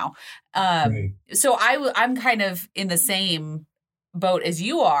right now. So I'm kind of in the same boat as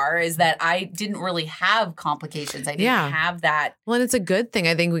you are, is that I didn't really have complications. I didn't have that. Well, and it's a good thing.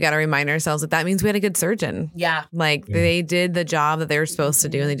 I think we got to remind ourselves that means we had a good surgeon. Yeah. Like they did the job that they were supposed to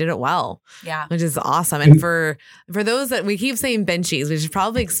do, and they did it well. Yeah. Which is awesome. And for those that we keep saying benchies, we should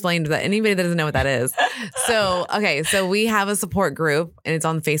probably explain to that anybody that doesn't know what that is. So, okay. So we have a support group, and it's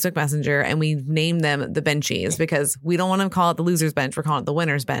on Facebook Messenger, and we named them the benchies because we don't want to call it the loser's bench. We're calling it the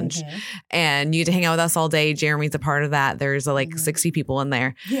winner's bench. And you get to hang out with us all day. Jeremy's a part of that. There's like 60 people in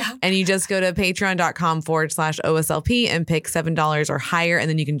there. Yeah. And you just go to patreon.com/OSLP and pick $7 or higher. And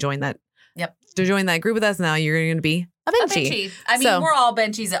then you can join that. Yep. To join that group with us now, you're going to be a benchie. I mean, we're all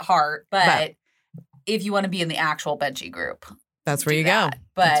benchies at heart, but if you want to be in the actual benchy group, That's where you that. go.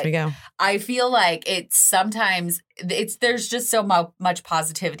 But that's where you go. I feel like there's just so much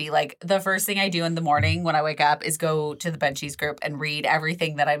positivity. Like the first thing I do in the morning when I wake up is go to the Benchies group and read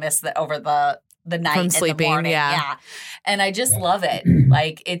everything that I missed over the night From and sleeping, the morning. yeah. And I just love it.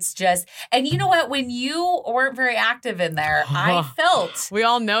 Like it's just, and you know what? When you weren't very active in there, I felt we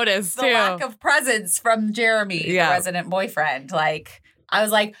all noticed the too. lack of presence from Jeremy, the resident boyfriend. Like I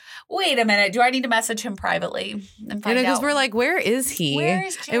was like, wait a minute, do I need to message him privately and find out? Because we're like, where is he? Where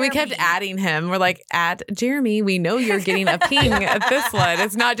is And we kept adding him. We're like, at Jeremy, we know you're getting a ping at this one.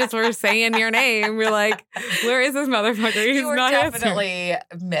 It's not just we're saying your name. We're like, where is this motherfucker? He's you were not definitely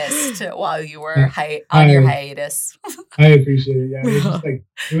missed while you were on your hiatus. I appreciate it. Yeah,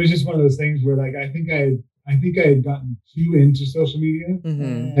 it was just one of those things where like I think I had gotten too into social media,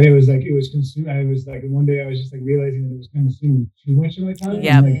 and it was consumed. I was like, one day I was just like realizing that it was consuming too much of my time.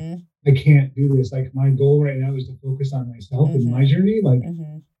 Yeah, like, I can't do this. Like my goal right now is to focus on myself and my journey.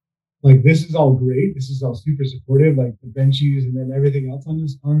 Like this is all great. This is all super supportive. Like the benchies and then everything else on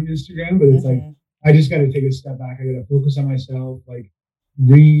Instagram. But it's like I just got to take a step back. I got to focus on myself. Like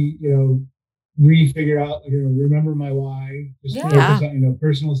figure out, remember my why, just focus on,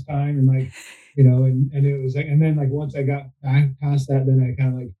 personal time and like, and it was like, and then like once I got back past that, then I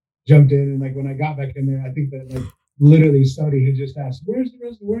kind of like jumped in and like when I got back in there, I think that like literally somebody had just asked, where's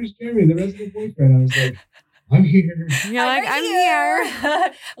Jeremy, the resident boyfriend? I was like, I'm here. You're like, I'm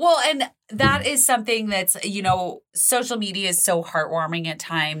here. Well, and that is something that's, social media is so heartwarming at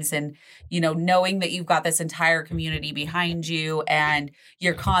times. And, knowing that you've got this entire community behind you and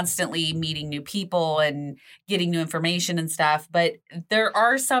you're constantly meeting new people and getting new information and stuff. But there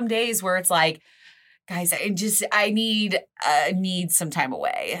are some days where it's like, guys, I need some time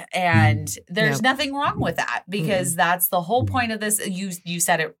away. And there's nothing wrong with that because that's the whole point of this. You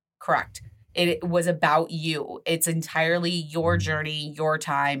said it correct. It was about you. It's entirely your journey, your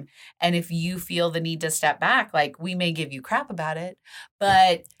time. And if you feel the need to step back, like we may give you crap about it,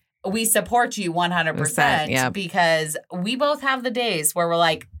 but we support you 100% because we both have the days where we're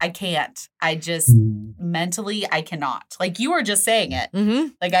like, I can't. I just mentally, I cannot. Like you were just saying it.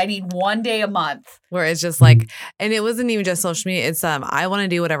 Like I need one day a month. Where it's just like, and it wasn't even just social media. It's I want to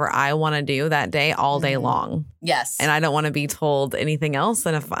do whatever I want to do that day all day long. Yes. And I don't want to be told anything else.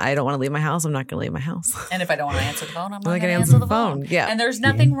 And if I don't want to leave my house, I'm not going to leave my house. And if I don't want to answer the phone, I'm not going to answer the phone. Yeah. And there's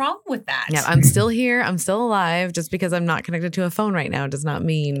nothing wrong with that. Yeah. I'm still here. I'm still alive. Just because I'm not connected to a phone right now does not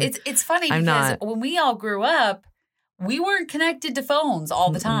mean it's funny because when we all grew up, we weren't connected to phones all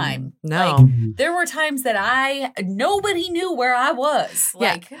the time. No. Like, there were times that nobody knew where I was.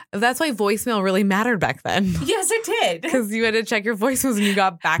 Like, that's why voicemail really mattered back then. Yes, it did. Because you had to check your voicemails when you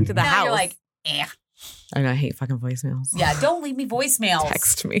got back to the house. You're like, I know, I hate fucking voicemails. Yeah, don't leave me voicemails.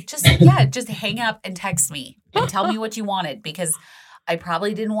 Text me. Just hang up and text me and tell me what you wanted because I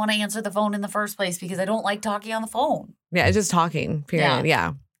probably didn't want to answer the phone in the first place because I don't like talking on the phone. Yeah, it's just talking, period.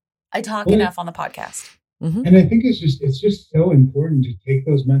 Yeah. I talk enough on the podcast. And I think it's just so important to take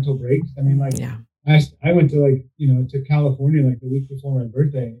those mental breaks. I mean, like, I went to to California like the week before my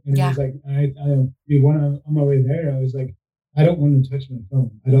birthday, and it was like on my way there, I was like, I don't want to touch my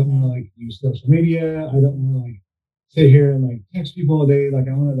phone. I don't want to like use social media. I don't want to like sit here and like text people all day. Like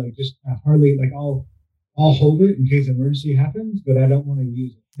I want to like just hardly like I'll hold it in case an emergency happens, but I don't want to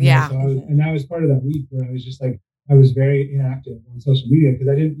use it. So I was part of that week where I was just like I was very inactive on social media because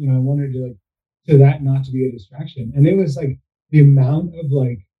I didn't I wanted to like. To that not to be a distraction. And it was like the amount of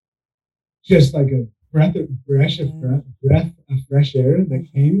like just like a breath of fresh air that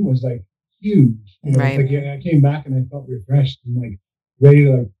came was like huge. Right. Like I came back and I felt refreshed and like ready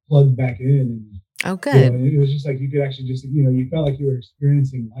to like plug back in. And, oh, good. And it was just like you could actually just you felt like you were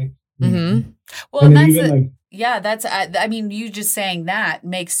experiencing life. Well, and that's I mean, you just saying that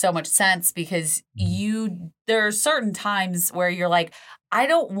makes so much sense because there are certain times where you're like, I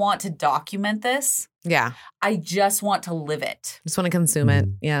don't want to document this. Yeah. I just want to live it. Just want to consume it.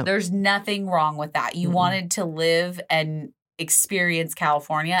 Yeah. There's nothing wrong with that. You wanted to live and experience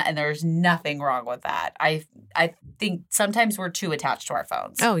California, and there's nothing wrong with that. I think sometimes we're too attached to our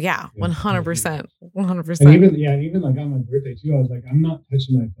phones. Oh, yeah. 100%. 100%. And even like on my birthday, too, I was like, I'm not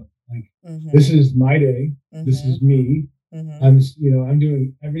touching my phone. Like, this is my day. This is me. I'm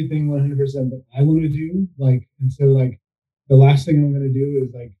doing everything 100% that I want to do. Like, and so like, the last thing I'm going to do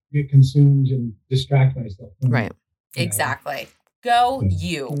is like get consumed and distract myself. Right. Exactly. Go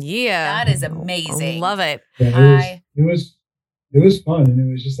you. Yeah. That is amazing. I love it. Yeah, it was fun. And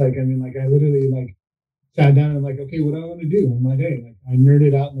it was just like, I mean, like I literally like sat down and like, okay, what do I want to do on my day? Like I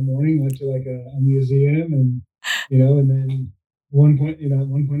nerded out in the morning, went to like a museum and, and then one point, at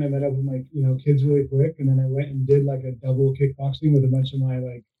one point I met up with my, kids really quick, and then I went and did like a double kickboxing with a bunch of my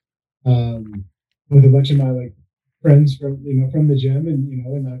friends from the gym, and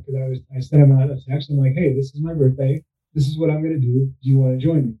because I sent them out a text. I'm like, hey, this is my birthday. This is what I'm gonna do. Do you want to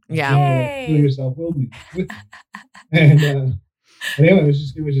join me? Yeah. Feel yourself with me. And anyway,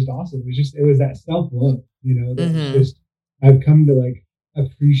 it was just awesome. It was that self love, that I've come to like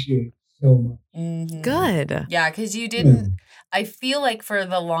appreciate so much. Mm-hmm. Good. Yeah, because you didn't. I feel like for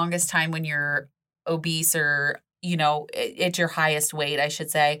the longest time when you're obese or at your highest weight, I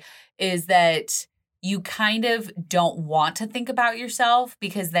should say, is that you kind of don't want to think about yourself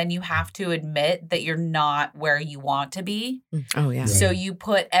because then you have to admit that you're not where you want to be. Oh, yeah. Right. So you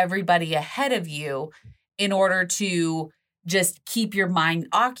put everybody ahead of you in order to just keep your mind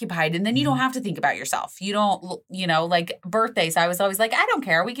occupied. And then you don't have to think about yourself. You don't, like birthdays. I was always like, I don't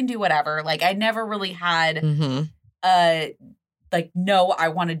care. We can do whatever. Like I never really had no, I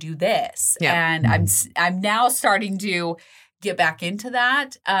want to do this. Yeah. And I'm now starting to get back into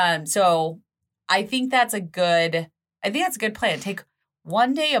that. So I think that's a good plan. Take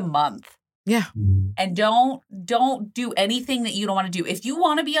one day a month. Yeah. And don't do anything that you don't want to do. If you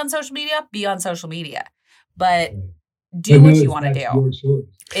want to be on social media, be on social media. But do what you want to do.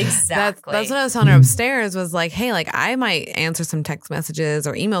 Exactly. That's what I was telling her upstairs was like, hey, like I might answer some text messages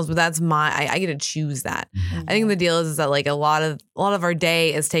or emails, but that's I get to choose that. I think the deal is that like a lot of our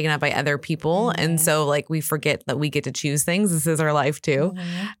day is taken up by other people. And so like we forget that we get to choose things. This is our life too.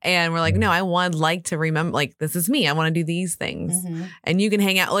 And we're like, no, I would like to remember, like, this is me. I want to do these things. And you can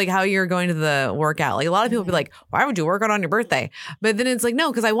hang out like how you're going to the workout. Like a lot of people be like, why would you work out on your birthday? But then it's like,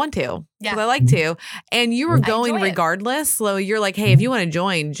 no, because I want to. Because I like to. And you were going regardless. So you're like, hey, if you want to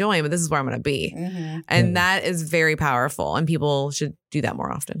join, but this is where I'm going to be. And that is very powerful. And people should do that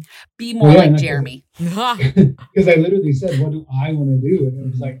more often. Be more like Jeremy. Because I literally said, what do I want to do? And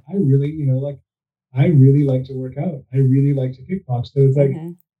it was like, I really, I really like to work out. I really like to kickbox. So it's like,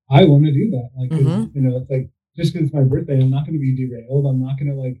 I want to do that. Like, it's like, just because it's my birthday, I'm not going to be derailed. I'm not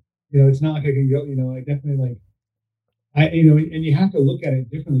going to it's not like I can go, I definitely and you have to look at it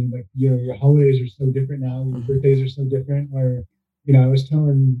differently. Like, your holidays are so different now. Your birthdays are so different where, I was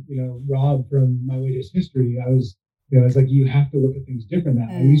telling, Rob from My Latest History, I was like, you have to look at things different now.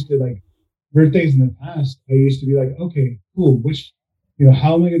 I used to like birthdays in the past. I used to be like, okay, cool. Which,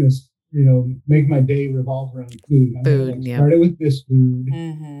 how am I going to, make my day revolve around food? I'm going to start it with this food.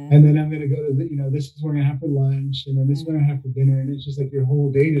 And then I'm going to go to, this is what we're going to have for lunch. And then this is what I'm going to have for dinner. And it's just like your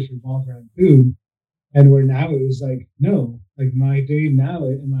whole day just revolves around food. And where now it was like, no, like my day now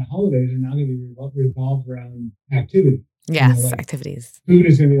and my holidays are now going to be revolved around activity. Yes, activities. Food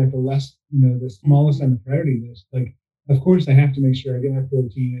is going to be like the smallest on the priority list. Like, of course, I have to make sure I get my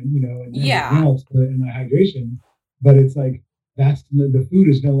protein and everything else and my hydration. But it's like the food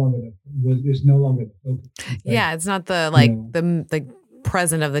is no longer the focus. It's not the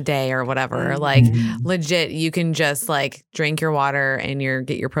present of the day or whatever. Like legit, you can just like drink your water and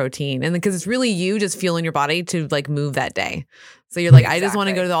get your protein, and because it's really you just fueling your body to like move that day. So you're like, I just want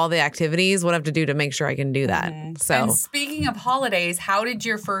to go to all the activities. What do I have to do to make sure I can do that? So, and speaking of holidays, how did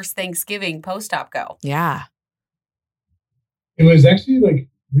your first Thanksgiving post-op go? Yeah, it was actually like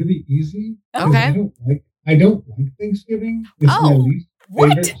really easy. Okay, I don't like Thanksgiving. It's my least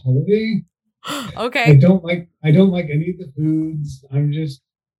favorite holiday. Okay. I don't like any of the foods.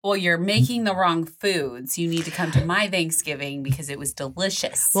 Well, you're making the wrong foods. You need to come to my Thanksgiving because it was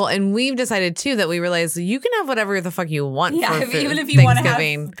delicious. Well, and we've decided too that we realize you can have whatever the fuck you want for food. Even if you want to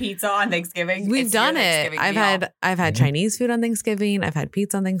have pizza on Thanksgiving. We've done it. I've had Chinese food on Thanksgiving. I've had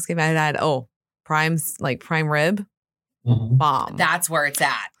pizza on Thanksgiving. I've had prime rib. Bomb. That's where it's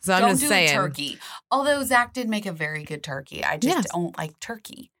at. So I'm just saying turkey. Although Zach did make a very good turkey. I just don't like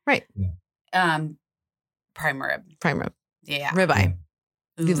turkey. Right. Prime rib. Yeah. Ribeye.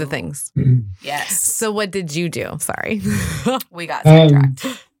 Do the things. Yes. So what did you do? Sorry. We got sidetracked. So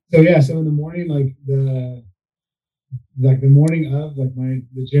in the morning, the morning of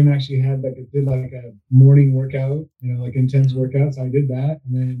the gym actually had did a morning workout, intense workout. So I did that,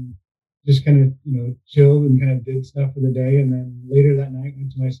 and then just kind of chilled and kind of did stuff for the day. And then later that night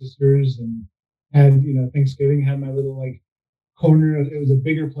went to my sister's and had Thanksgiving, had my little corner. It was a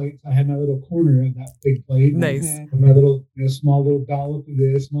bigger plate, so I had my little corner of that big plate. Nice. And my little small little dollop of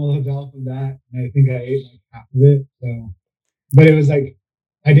this, small little dollop of that, and I think I ate half of it. So, but it was I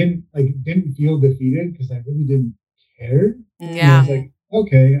didn't feel defeated because I really didn't care. Yeah. I was like,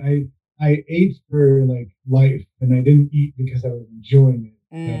 okay, I ate for life, and I didn't eat because I was enjoying it.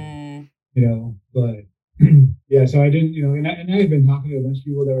 But yeah, so I didn't, and I had been talking to a bunch of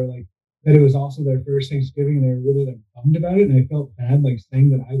people that were that it was also their first Thanksgiving and they were really like bummed about it. And I felt bad like saying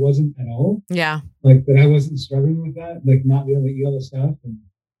that I wasn't at all. Yeah. Like that I wasn't struggling with that, like not being able to eat all the stuff. And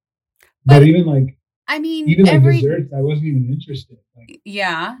But even like, I mean, even like desserts, I wasn't even interested. Like,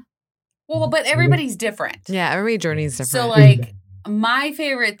 yeah. Well, but everybody's different. Yeah, every journey is different. So like my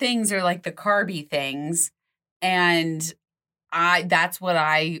favorite things are like the carby things, and that's what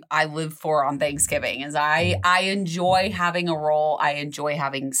I live for on Thanksgiving is I enjoy having a roll. I enjoy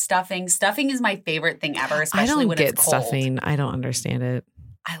having stuffing. Stuffing is my favorite thing ever, especially when it's cold. Stuffing. I don't understand it.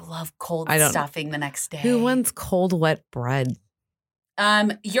 I love cold stuffing the next day. Who wants cold, wet bread?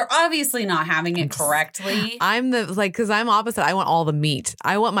 You're obviously not having it correctly. I'm because I'm opposite. I want all the meat.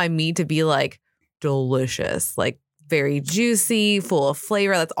 I want my meat to be like delicious, like very juicy, full of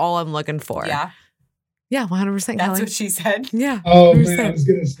flavor. That's all I'm looking for. Yeah. Yeah, 100%. That's what she said. Yeah. Oh, 100%. Man, I was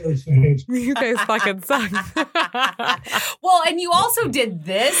going to say. You guys fucking suck. Well, and you also did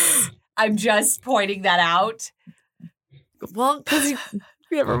this. I'm just pointing that out. Well, because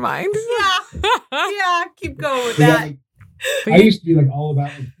never mind. Yeah, keep going with that. I used to be like all about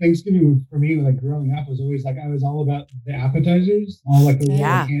like, Thanksgiving for me, like growing up was always like I was all about the appetizers, all like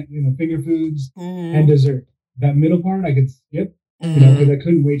the finger foods and dessert. That middle part I could skip, because I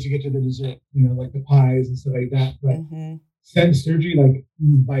couldn't wait to get to the dessert, like the pies and stuff like that. But since surgery, like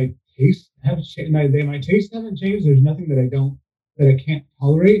my taste have changed. My taste haven't changed. There's nothing that I can't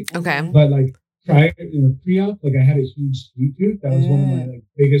tolerate. Okay, but like prior, pre-op, like I had a huge sweet tooth. That was one of my like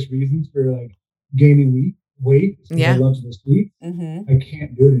biggest reasons for like gaining weight. I love the sweets. I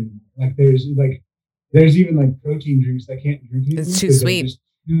can't do it anymore. Like there's even like protein drinks I can't drink anymore. It's too sweet. Just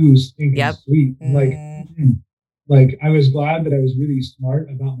too stinking sweet. Like I was glad that I was really smart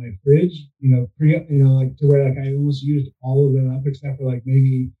about my fridge. Like to where like I almost used all of them up except for like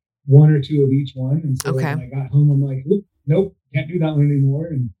maybe one or two of each one. And so when I got home, I'm like, nope, can't do that one anymore.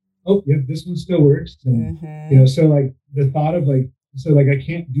 And this one still works. And so like the thought of like. So like I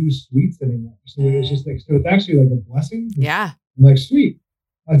can't do sweets anymore. So it was just like it's actually like a blessing. Yeah. I'm like sweet.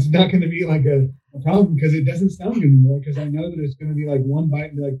 That's not going to be like a problem because it doesn't sound good anymore because I know that it's going to be like one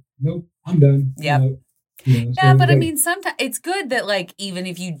bite and be like, nope, I'm done. Yep. So but I mean, sometimes it's good that like even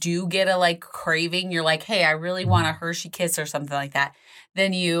if you do get a like craving, you're like, hey, I really want a Hershey Kiss or something like that.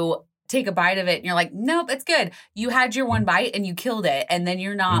 Then you take a bite of it and you're like, nope, it's good. You had your one bite and you killed it, and then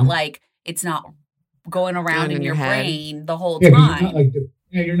you're not like it's not going around in your brain the whole time.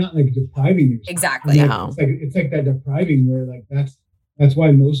 You're not like depriving yourself. Exactly. No. It's like that depriving where like that's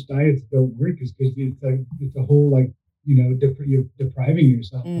why most diets don't work is because it's a whole like you're depriving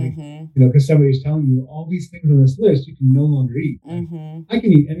yourself because somebody's telling you all these things on this list you can no longer eat. I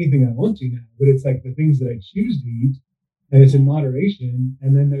can eat anything I want to now, but it's like the things that I choose to eat and it's in moderation,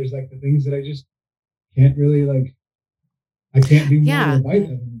 and then there's like the things that I just can't really like. I can't do more than a bite of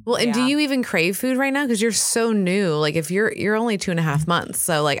them. Well, and do you even crave food right now? Because you're so new. Like if you're only 2.5 months,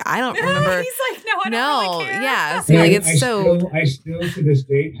 so like I don't remember. He's like, no, I don't really care. Yeah. So like I still to this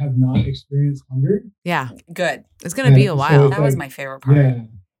date have not experienced hunger. Yeah, good. It's gonna be a while. So that was my favorite part. Yeah,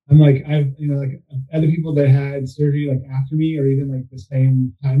 I'm like I've like other people that had surgery like after me or even like the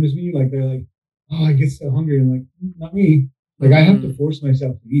same time as me, like they're like, oh, I get so hungry. I'm like, not me. Like I have to force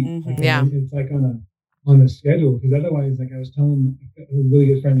myself to eat. Like, it's like on a schedule because otherwise, like I was telling a really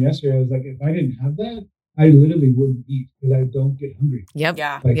good friend yesterday, I was like, if I didn't have that, I literally wouldn't eat because I don't get hungry. Yep.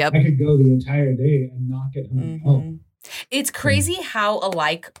 Yeah. Like, I could go the entire day and not get hungry. It's crazy how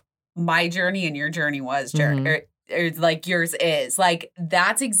alike my journey and your journey was, or like yours is. Like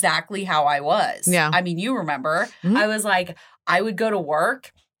that's exactly how I was. Yeah. I mean, you remember, I was like, I would go to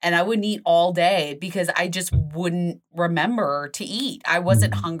work and I wouldn't eat all day because I just wouldn't remember to eat. I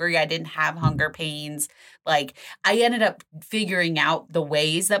wasn't hungry. I didn't have hunger pains. Like I ended up figuring out the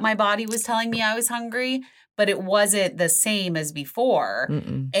ways that my body was telling me I was hungry, but it wasn't the same as before.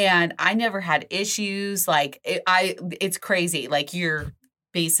 And I never had issues. Like it's crazy. Like you're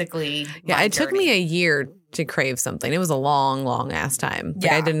basically it took me a year to crave something. It was a long ass time. Like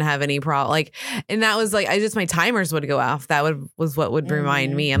I didn't have any problem. Like, and that was like my timers would go off. That was what would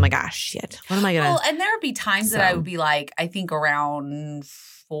remind me. I'm like, shit. What am I gonna? Well, and there would be times that I would be like, I think around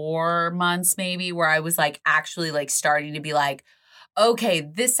 4 months maybe, where I was like actually like starting to be like, okay,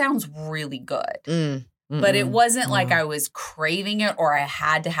 this sounds really good. But it wasn't like I was craving it or I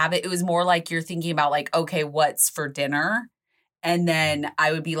had to have it. It was more like you're thinking about like, okay, what's for dinner? And then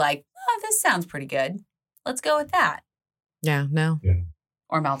I would be like, oh, this sounds pretty good. Let's go with that. Yeah, no. Yeah.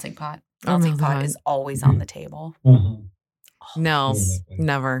 Or melting pot. Melting pot is always on the table. No,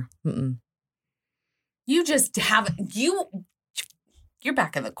 never. You just have you're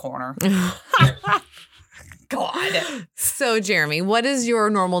back in the corner. God. So, Jeremy, what does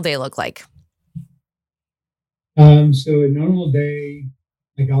your normal day look like? So a normal day,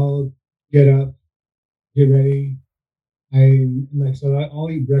 like I'll get up, get ready. I'll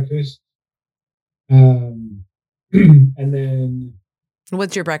eat breakfast. And then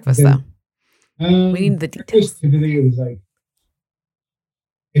What's your breakfast, though? We need the details. Typically, it was like,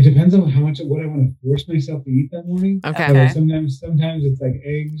 it depends on what I want to force myself to eat that morning. Okay. So like sometimes it's like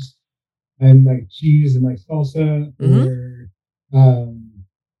eggs and like cheese and like salsa, or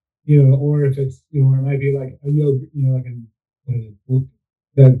or if it's or it might be like a yogurt, like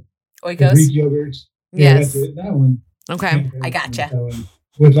the Oikos? Greek yogurt. Yes, that's it. That one. Okay, I gotcha.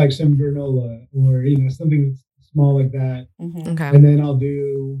 With like some granola or something small like that. Okay, and then I'll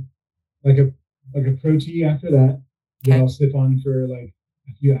do like a protein after that. That I'll sip on for like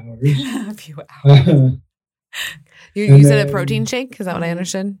a few hours. A few hours. You said a protein shake? Is that what I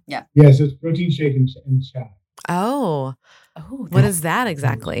understood? Yeah. Yeah, so it's protein shake and chai. Oh, what is that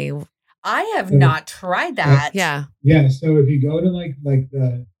exactly? I have not tried that. Yeah. Yeah. So if you go to like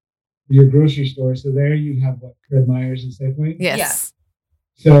your grocery store, so there you'd have what, Fred Meyer's and Safeway. Yes.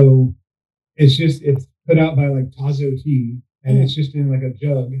 So it's put out by like Tazo Tea, and it's just in like a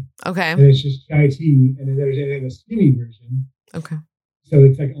jug. Okay. And it's just chai tea, and then there's a skinny version. Okay. So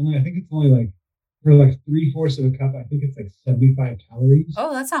it's like I think it's only like for like 3/4 of a cup. I think it's like 75 calories.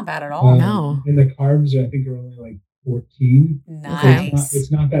 Oh, that's not bad at all. No. And the carbs I think are only like 14. Nice. So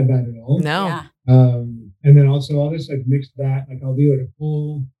it's not that bad at all. No. Yeah. And then also I'll just like mix that. Like I'll do like a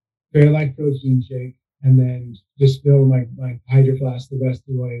full Fairlife protein shake, and then just fill my Hydro Flask the rest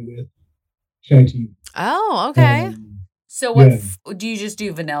of the way with chai tea. Oh, okay. So what do you just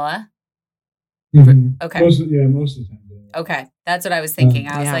do vanilla? Mm-hmm. Okay. Most of the time. Okay. That's what I was thinking.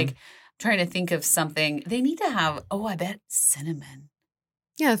 I was like trying to think of something. They need to have, I bet cinnamon.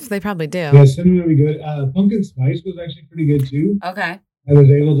 Yes, they probably do. Yeah, cinnamon would be good. Pumpkin spice was actually pretty good too. Okay. I was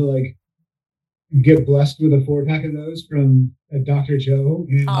able to like get blessed with a 4-pack of those from Dr. Joe.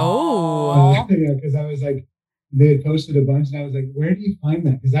 And, yeah, because I was like, they had posted a bunch, and I was like, where do you find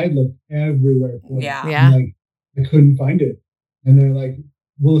that? Because I looked everywhere for it. Yeah. And, like, I couldn't find it. And they're like,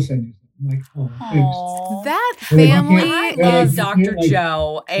 we'll send you some. I'm like, thanks. That family loves Dr.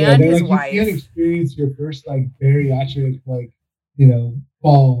 Joe and his wife. You can't experience your first like bariatric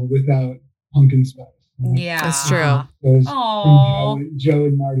fall without pumpkin spice. Yeah, that's true. So Joe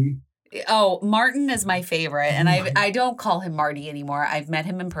and Marty. Oh, Martin is my favorite, and I don't call him Marty anymore. I've met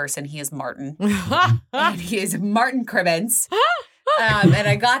him in person. He is Martin, and he is Martin Cribbins. And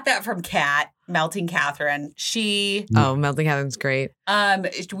I got that from Kat, Melting Catherine. Melting Catherine's great.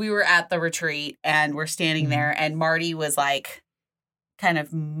 We were at the retreat, and we're standing there, and Marty was like, kind of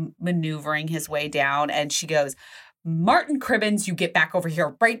maneuvering his way down, and she goes, Martin Cribbins, you get back over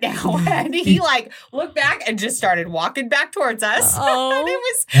here right now. And he like looked back and just started walking back towards us. And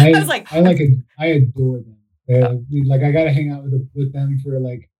I was like, I adore them. I got to hang out with them for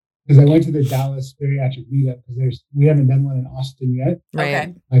like, because I went to the Dallas Bariatric meetup because we haven't done one in Austin yet.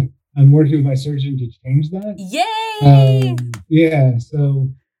 Right. Okay. I'm working with my surgeon to change that. Yay! Yeah.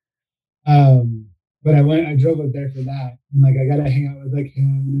 So, but I drove up there for that, and like I got to hang out with like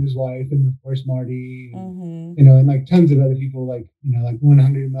him and his wife, and of course Marty, and, and like tons of other people, like like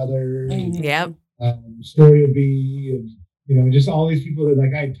 100 Mother, yep, Story of B, and just all these people that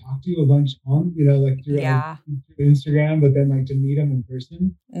like I talked to a bunch on like through Instagram, but then like to meet them in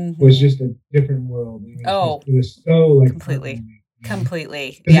person was just a different world. It was so like completely.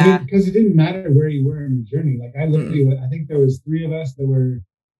 Because it didn't matter where you were in your journey. Like I literally, I think there was 3 of us that were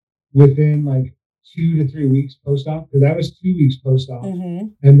within like 2 to 3 weeks post-op, because I was 2 weeks post-op,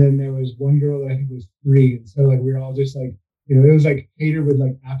 and then there was one girl that I think was 3, and so like we were all just like it was like catered with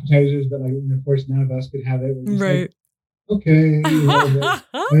like appetizers, but like of course none of us could have it. We're just like, okay, I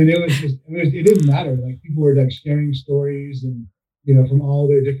mean it didn't matter. Like people were like sharing stories and from all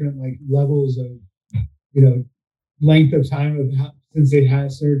their different like levels of length of time of since they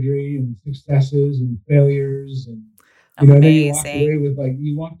had surgery and successes and failures and. And then you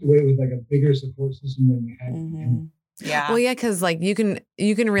walked away with like a bigger support system than you had. Yeah. Well, yeah, because like you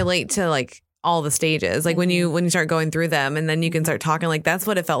can relate to like all the stages, like when you start going through them, and then you can start talking. Like that's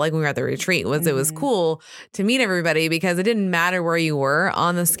what it felt like when we were at the retreat. It was cool to meet everybody because it didn't matter where you were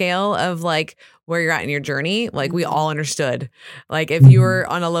on the scale of like where you're at in your journey. Like we all understood. Like if you were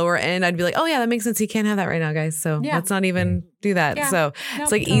on a lower end, I'd be like, oh yeah, that makes sense. You can't have that right now, guys. So let's not even do that. Yeah. So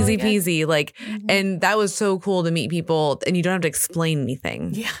it's like easy peasy. Like, and that was so cool to meet people, and you don't have to explain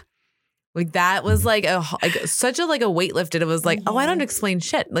anything. Yeah. Like that was like such a weight lifted. It was like, oh, I don't explain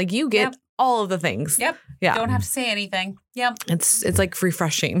shit. Like you get all of the things. Yep. Yeah. Don't have to say anything. Yep. It's like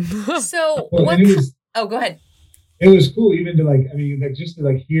refreshing. So it Oh, go ahead. It was cool even to like, I mean, like just to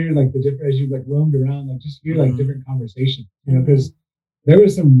like hear like the different, as you like roamed around, like just hear like different conversations, you know, because there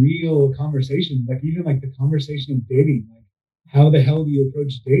was some real conversations, like even like the conversation of dating, like how the hell do you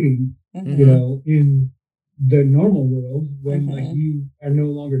approach dating, you know, in the normal world when like you are no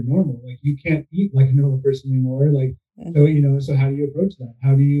longer normal, like you can't eat like a normal person anymore, like so you know, so how do you approach that?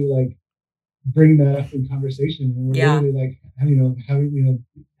 How do you like bring that up in conversation? And we're literally like, you know, having you know,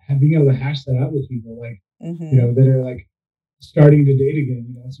 being able to hash that out with people, like you know, that are like starting to date again,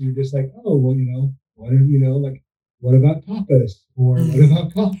 you know, so you're just like, oh well, you know, what are you know, like what about tapas or what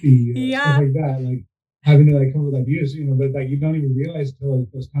about coffee, you know, stuff like that, like having to like come up with ideas, you know, but like you don't even realize until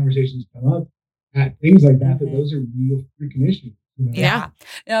like those conversations come up at things like that, that those are real freaking issues. You know? Yeah.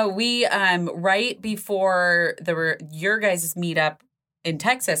 No, we right before your guys' meetup in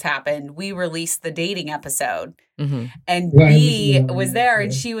Texas happened, we released the dating episode. And B was there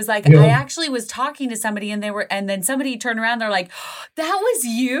and she was like, I actually was talking to somebody and then somebody turned around, they're like, that was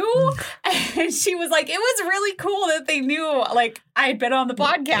you? And she was like, it was really cool that they knew like I had been on the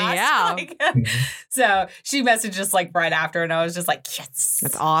podcast. Yeah. Like, so she messaged us like right after and I was just like, yes.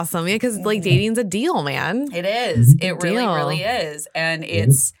 That's awesome. Yeah, because like dating's a deal, man. It is. It really, really is. And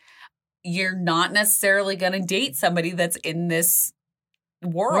it's you're not necessarily gonna date somebody that's in this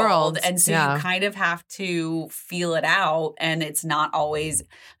world. And so you kind of have to feel it out. And it's not always,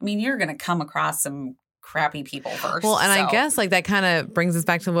 I mean, you're going to come across some crappy people first. Well, and I guess like that kind of brings us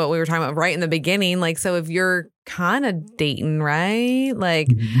back to what we were talking about right in the beginning. Like, so if you're kind of dating, right? Like,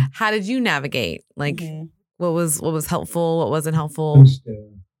 how did you navigate? Like, what was helpful? What wasn't helpful? I'm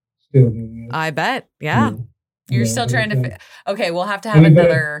still doing it. I bet. Yeah. You're still trying to, okay, we'll have to have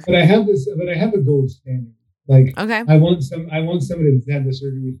another. But I have a gold standard. Like, okay, I want somebody to have the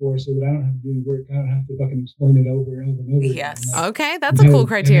surgery before so that I don't have to do the work. I don't have to fucking explain it over and over and over. Yes. Like, okay, that's a cool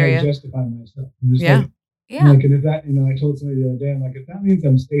criteria. And I justify myself. Yeah. Like, and if that, you know, I told somebody the other day, I'm like, if that means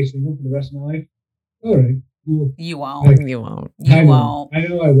I'm stay single for the rest of my life, all right, cool. You won't. Like, you won't. You won't. I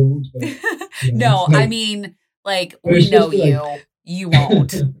know I won't. But, you know, no, I mean, like, we know you. Like, you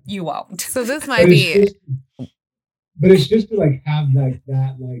won't. You won't. So this might be. But it's just to like have like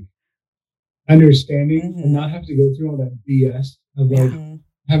that like understanding and not have to go through all that BS of like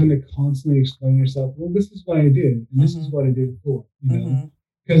having to constantly explain yourself. Well, this is what I did, and this is what I did before. You know,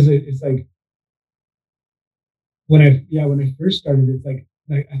 because it's like when I first started, it's like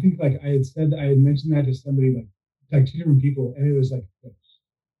I think like I had mentioned that to somebody like two different people, and it was like,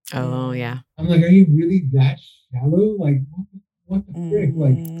 oh yeah, I'm like, are you really that shallow? Like what the frick?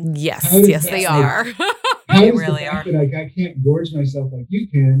 Like yes, they are. How is really the fact that like, I can't gorge myself like you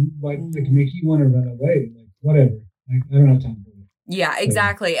can, like make you want to run away, like whatever. Like, I don't have time for it. Yeah,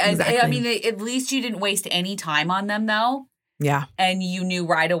 exactly. And I mean, at least you didn't waste any time on them, though. Yeah. And you knew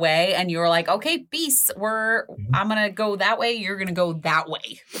right away, and you were like, okay, peace. I'm gonna go that way. You're gonna go that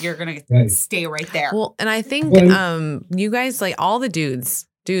way. You're gonna stay right there. Well, and I think you guys, like all the dudes,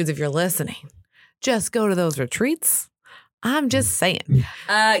 if you're listening, just go to those retreats. I'm just saying.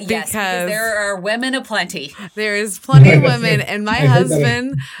 Yes, because there are women aplenty. There is plenty of women. And my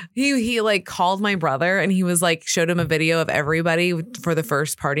husband, he like called my brother and he was like, showed him a video of everybody for the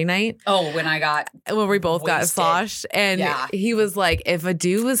first party night. Oh, when we both got sloshed. And he was like, if a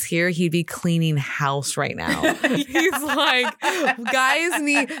dude was here, he'd be cleaning house right now. He's like,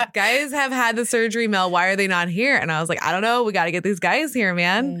 guys have had the surgery, Mel. Why are they not here? And I was like, I don't know. We got to get these guys here,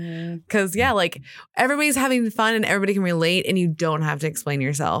 man. Because like everybody's having fun and everybody can relate. And you don't have to explain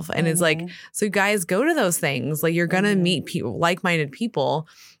yourself. And it's like, so guys, go to those things. Like you're going to meet people, like-minded people.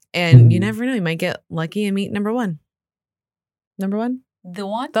 And you never know. You might get lucky and meet number one. Number one? The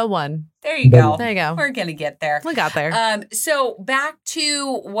one? The one. There you go. There you go. We're going to get there. We got there. So back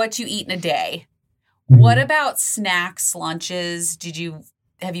to what you eat in a day. What about snacks, lunches?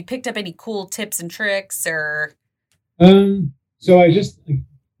 Have you picked up any cool tips and tricks or? So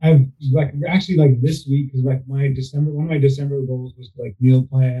I've like actually like this week because like one of my December goals was to like meal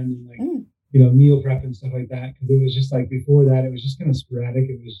plan and like you know meal prep and stuff like that because it was just like before that it was just kind of sporadic.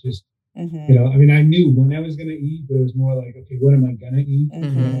 It was just you know I mean I knew when I was gonna eat but it was more like okay what am I gonna eat you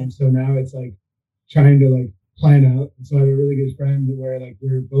know? And so now it's like trying to like plan out. And so I have a really good friend where like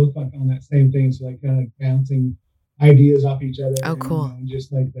we're both like on that same thing, so like kind of like bouncing ideas off each other. Oh, cool. And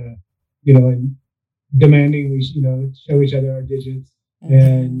just like the you know and demanding we you know show each other our digits.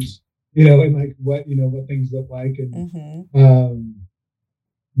 And you know, and like what things look like, and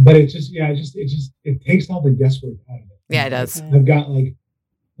but it just it takes all the guesswork out of it. Yeah, it does. I've got like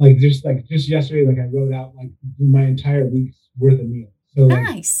just yesterday, like I wrote out like my entire week's worth of meals. So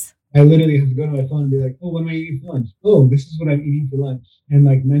nice. I literally have to go to my phone and be like, oh, what am I eating for lunch? Oh, this is what I'm eating for lunch, and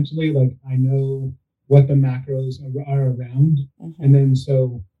like mentally, like I know what the macros are around. Mm-hmm. And then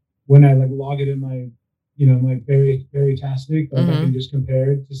so when I like log it in my, my Bariatric, like I can just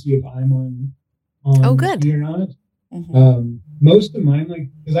compare it to see if I'm on good. key or not. Mm-hmm. Most of mine, like,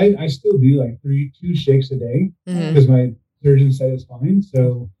 because I still do like 2 shakes a day because my surgeon said it's fine.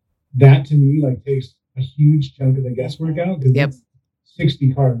 So that to me like takes a huge chunk of the guesswork out because that's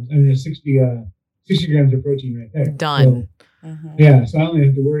 60 carbs. I mean, 60 grams of protein right there. Done. So, yeah, so I only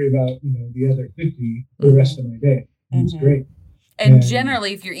have to worry about the other 50 for the rest of my day. It's great. And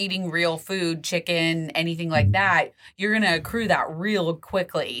generally, if you're eating real food, chicken, anything like that, you're going to accrue that real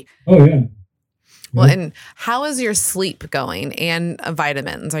quickly. Oh, yeah. Well, and how is your sleep going and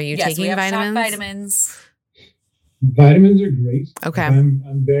vitamins? Are you taking we have vitamins? shot vitamins. Vitamins are great. Okay.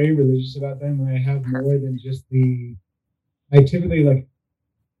 I'm very religious about them. When I have more than just I typically like,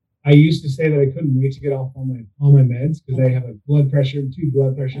 I used to say that I couldn't wait to get off all my meds because I have like blood pressure, 2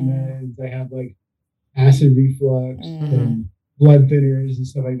 blood pressure meds. I have like acid reflux and blood thinners and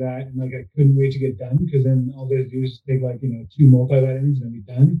stuff like that. And like, I couldn't wait to get done because then all they do is take like, 2 multivitamins and I'll be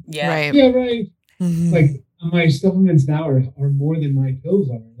done. Yeah. Right. Yeah, right. Like my supplements now are more than my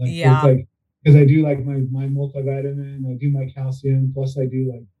pills are. Like, it's like, because I do like my multivitamin, I do my calcium, plus I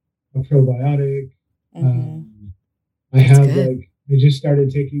do like a probiotic. I have like, I just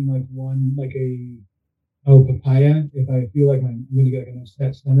started taking like one, like papaya. If I feel like I'm going to get like an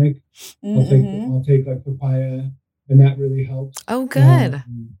upset stomach, I'll take like papaya, and that really helps. Oh, good.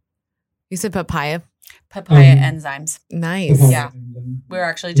 You said papaya? Papaya enzymes. Nice. Yeah. We were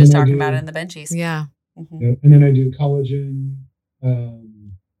actually just talking about it in the benchies. Yeah. And then I do collagen.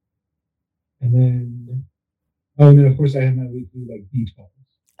 And then of course I have my weekly like B12.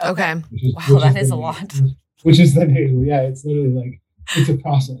 Okay. Wow, that is a lot. Which is the nasal. Yeah, it's literally like, it's a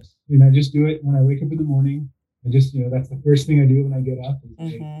process. I just do it when I wake up in the morning. I just, that's the first thing I do when I get up.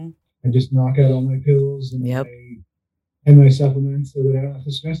 I just knock out all my pills and my supplements so that I don't have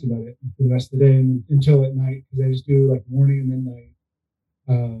to stress about it for the rest of the day and until at night, because I just do like morning and midnight.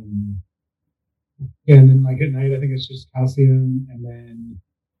 And then like at night, I think it's just calcium. And then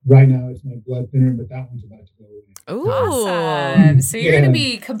right now it's my blood thinner, but that one's about to go away. Ooh. Awesome. So you're going to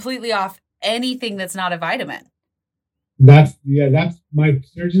be completely off anything that's not a vitamin. That's my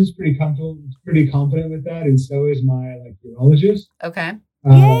surgeon's pretty confident with that. And so is my like urologist. Okay.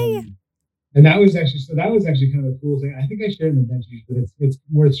 Yay. And that was actually kind of a cool thing. I think I shared in the benchies, but it's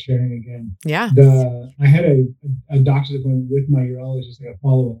worth sharing again. Yeah. I had a doctor's appointment with my urologist, like a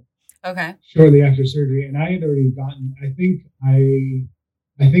follow-up. Okay. Shortly after surgery. And I had already gotten, I think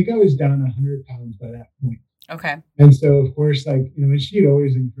I was down 100 pounds by that point. Okay. And so of course, like, and she'd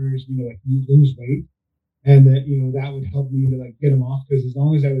always encouraged me to like lose weight. And that, that would help me to like get them off. Because as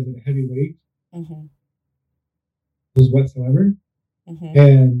long as I was at a heavy weight, was whatsoever.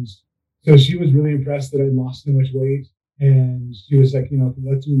 And so she was really impressed that I'd lost so much weight. And she was like,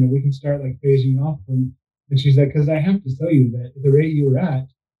 let's, we can start like phasing off them. And she's like, because I have to tell you that at the rate you were at,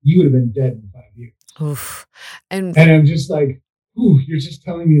 you would have been dead in 5 years. Oof. And I'm just like, ooh, you're just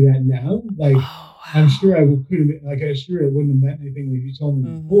telling me that now? Like, I'm sure I could have been, like, I'm sure it wouldn't have meant anything if you told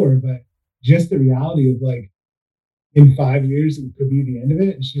me before, but just the reality of like, in 5 years, it could be the end of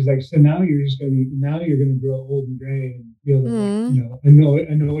it. And she's like, so now you're going to grow old and gray and feel like,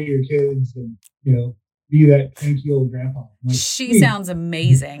 annoy your kids and, be that cranky old grandpa. Like, she sounds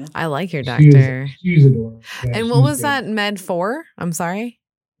amazing. I like your doctor. She's adorable. Yeah, and what was that med for? I'm sorry.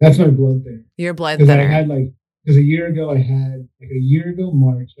 That's my blood thinner. Your blood thinner. Because I had because a year ago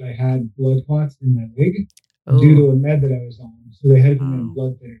March, I had blood clots in my leg due to a med that I was on. So they had to put me on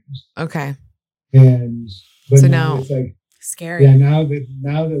blood thinners. Okay. But so now it's like scary. Yeah, now that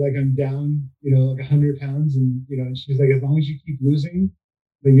like I'm down, like 100 pounds, and and she's like, as long as you keep losing,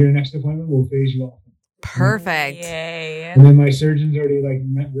 your next appointment will phase you off. Perfect. Yay. And then my surgeon's already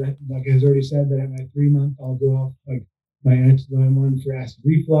has already said that at my 3 month I'll go off like my I'm on for acid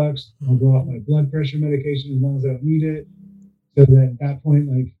reflux. I'll go off my blood pressure medication as long as I don't need it. So that at that point,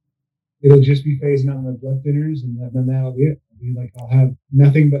 like it'll just be phasing out my blood thinners, and then that'll be it. I'll have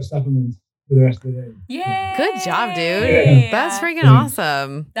nothing but supplements for the rest of the day. Yay! Good job, dude. Yeah. That's freaking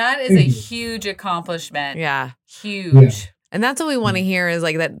awesome. That is a huge accomplishment. Yeah. Huge. Yeah. And that's what we want to hear is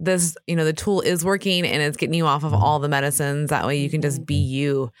like that this, the tool is working and it's getting you off of all the medicines. That way you can just be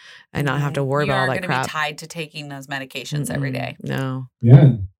you and not have to worry about all that crap. You're going to be tied to taking those medications every day. No.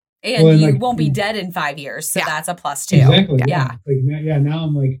 Yeah. And you won't be dead in 5 years. So that's a plus too. Exactly. Yeah. Now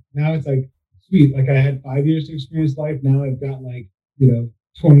it's like, sweet. Like I had 5 years to experience life. Now I've got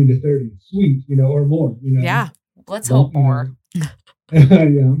 20 to 30. Sweet, or more, Yeah. Let's hope more. Yeah,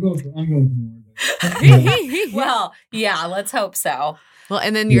 I'm going for more. Well, yeah, let's hope so. Well,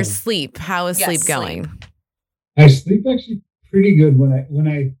 and then your sleep. How is sleep going? I sleep actually pretty good when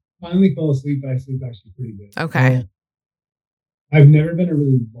I finally fall asleep. I sleep actually pretty good. Okay. I've never been a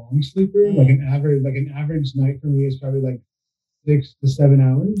really long sleeper. Like an average night for me is probably like 6 to 7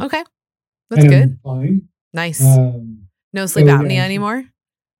 hours. Okay, that's good. I'm fine. Nice. No sleep apnea anymore.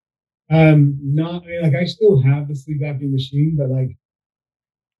 Not. I mean, like I still have the sleep apnea machine, but like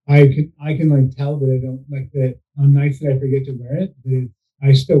I can like tell that I don't like that on nights that I forget to wear it. That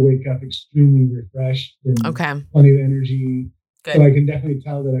I still wake up extremely refreshed and plenty of energy. Good. So I can definitely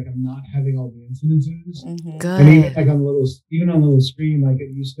tell that like I'm not having all the incidences. Mm-hmm. Good. And even like on the little screen, like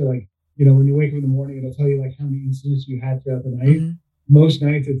it used to like, you know, when you wake up in the morning, it'll tell you like how many incidents you had throughout the night. Mm-hmm. Most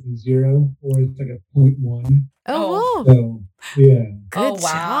nights it's a 0 or it's like a 0.1. Oh, so yeah. Good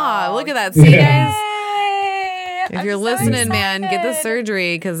job. Look at that. See, guys. If you're listening, man, get the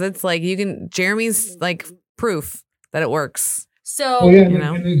surgery because it's like Jeremy's like proof that it works. So, and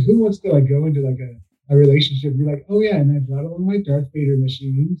then who wants to like go into like a relationship and be like, oh yeah, and I brought along my Darth Vader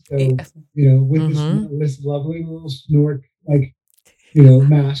machine. So, you know, with this lovely little snork, like, you know,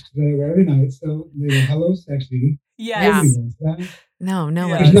 mask that I wear every night. So, you know, hello, sexy. Yes. Nobody wants that. No,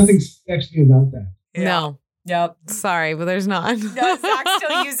 There's nothing sexy about that. Yeah. No. Yep. Sorry, but there's not. No, Zach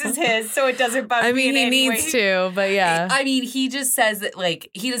still uses his, so it doesn't bug me. I mean, he needs to, but yeah. I mean, he just says that like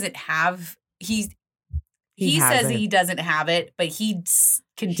he doesn't have. He says that he doesn't have it, but he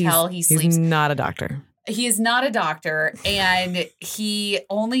can tell he sleeps. He's not a doctor. He is not a doctor, and he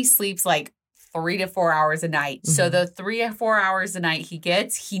only sleeps like 3 to 4 hours a night. Mm-hmm. So the 3 or 4 hours a night he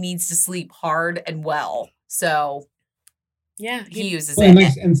gets, he needs to sleep hard and well. So yeah, he uses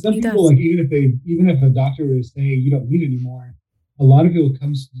it. And some people, like even if a doctor were to say you don't need it anymore, a lot of people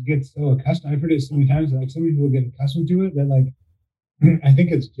get so accustomed. I've heard it so many times. Like some people get accustomed to it that like I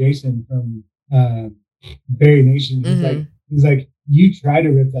think it's Jason from Barry Nation. He's like, you try to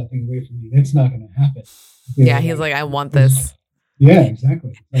rip that thing away from me, it's not going to happen. You know, he's like, I want this. Yeah,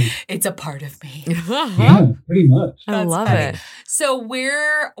 exactly. Like, it's a part of me. Yeah, pretty much. I love it. So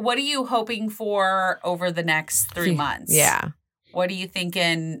what are you hoping for over the next 3 months? Yeah. What are you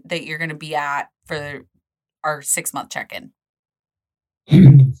thinking that you're going to be at for our 6-month check-in?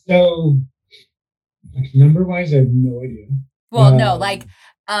 So, like, number-wise, I have no idea. Well, no, like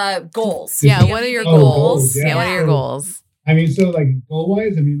goals. Yeah, what are your goals? Yeah, what are your goals? I mean, so like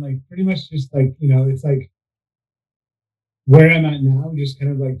goal-wise, I mean, like pretty much just like, you know, it's like where I'm at now, just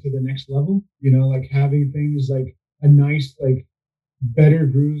kind of like to the next level, you know, like having things like a nice, like better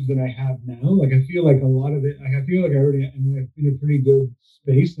groove than I have now. Like I feel like a lot of it, like I feel like I already am in a pretty good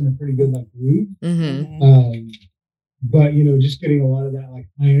space and a pretty good like groove. Mm-hmm. But you know, just getting a lot of that like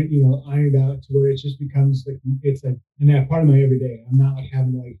ironed out to where it just becomes like it's a part of my everyday. I'm not like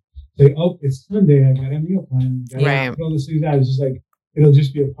having to like say, oh, it's Sunday, I got a meal plan, got all these things out. It's just like it'll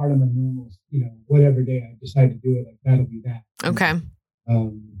just be a part of my normal, you know, whatever day I decide to do it, like that'll be that. Okay.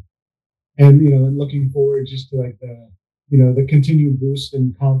 And you know, and looking forward just to like the, you know, the continued boost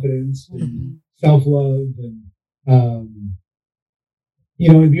in confidence and self-love and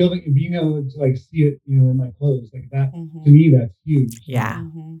you know, and being able to like see it, you know, in my clothes like that. To me, that's huge. Yeah.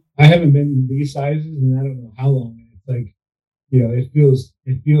 I haven't been these sizes and I don't know how long. And it's like, you know, it feels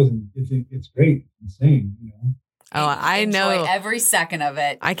it's great, insane, you know. Oh, I know every second of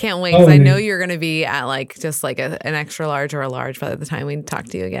it. I can't wait because I know you're going to be at like just like an extra large or a large by the time we talk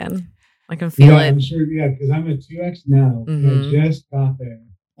to you again. I can feel it. I'm sure, because I'm a 2X now. And I just got there.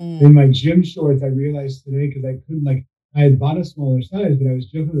 In my gym shorts, I realized today because I couldn't like I had bought a smaller size, but I was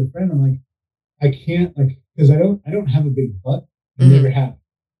joking with a friend. I'm like, I can't like because I don't have a big butt. I never have.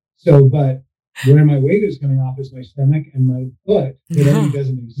 So, but where my weight is coming off is my stomach and my butt. It only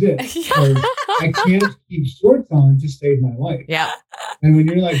doesn't exist. So I can't keep shorts on to save my life. Yeah. And when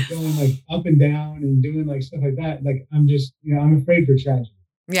you're like going like up and down and doing like stuff like that, like I'm just, you know, I'm afraid for tragedy.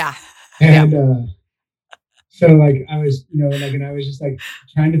 Yeah. And so like I was, you know, like, and I was just like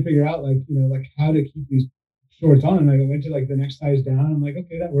trying to figure out like, you know, like how to keep these shorts on. And I went to like the next size down. I'm like,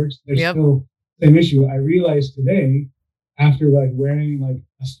 okay, that works. There's still same issue. I realized today after like wearing like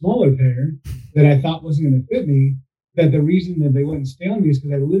a smaller pair that I thought wasn't going to fit me, that the reason that they wouldn't stay on me is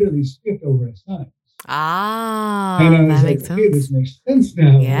because I literally skipped over a size. Ah, and I was that like, makes sense. Okay, this makes sense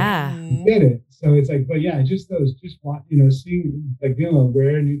now. Yeah. I get it. So it's like, but yeah, just you know, seeing like being able to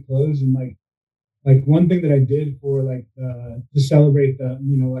wear new clothes and like one thing that I did for like to celebrate the,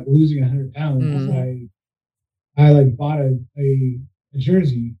 you know, like losing 100 pounds is I like bought a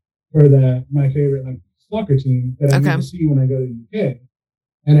jersey for my favorite like soccer team that I need to see when I go to the UK.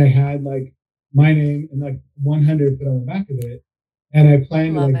 And I had like my name and like 100 put on the back of it. And I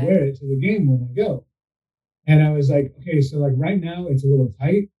plan to like wear it to the game when I go. And I was like, okay, so like right now it's a little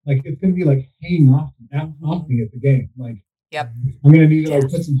tight. Like it's gonna be like hanging off me at the game. Like, Yep. I'm gonna need to like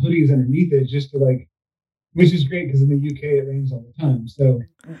put some hoodies underneath it just to like, which is great because in the UK it rains all the time. So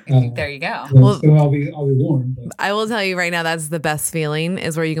there you go. So I'll be warm. But. I will tell you right now, that's the best feeling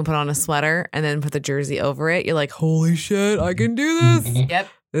is where you can put on a sweater and then put the jersey over it. You're like, holy shit, I can do this. Yep.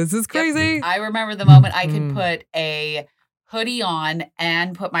 This is crazy. Yep. I remember the moment I could put a hoodie on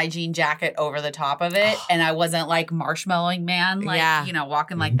and put my jean jacket over the top of it. And I wasn't like marshmallowing man, like, you know,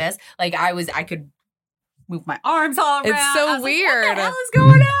 walking like this. Like I could move my arms all around. It's so like, weird. what the hell is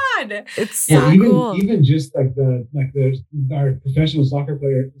going on? It's so cool. Even just like our professional soccer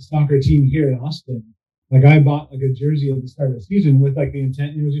team here in Austin. Like I bought like a jersey at the start of the season with like the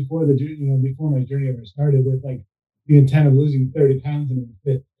intent. It was before my journey ever started with like the intent of losing 30 pounds and it would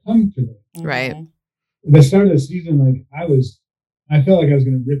fit comfortably. Right. At the start of the season, like I felt like I was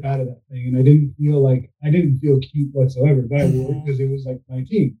going to rip out of that thing, and I didn't feel cute whatsoever. But I wore it because it was like my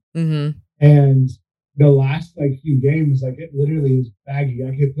team. Mm-hmm. And the last like few games, like it literally is baggy.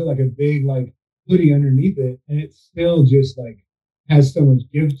 I could put like a big like hoodie underneath it, and it still just like has so much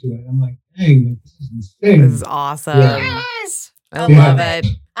give to it. I'm like, dang, like, this is insane. This is awesome. Yeah. Yes, I love it.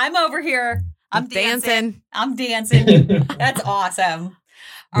 I'm over here. I'm dancing. I'm dancing. That's awesome.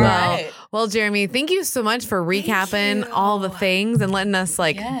 All right. Well, Jeremy, thank you so much for recapping all the things and letting us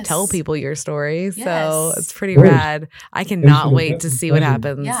like tell people your story. Yes. So it's pretty rad. I cannot wait to see what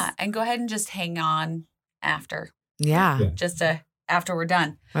happens. Yeah. And go ahead and just hang on after. Yeah. Just after we're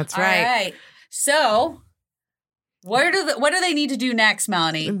done. That's right. All right. So what do they need to do next,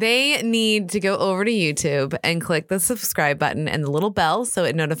 Melanie? They need to go over to YouTube and click the subscribe button and the little bell so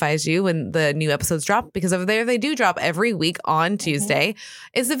it notifies you when the new episodes drop, because over there they do drop every week on Tuesday.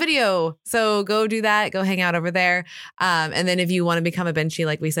 It's a video. So go do that. Go hang out over there. And then if you want to become a Benchy,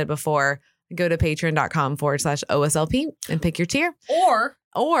 like we said before, go to patreon.com/OSLP and pick your tier.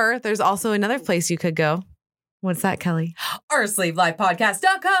 Or there's also another place you could go. What's that, Kelly?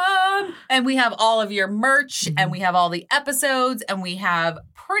 oursleevelifepodcast.com. And we have all of your merch and we have all the episodes and we have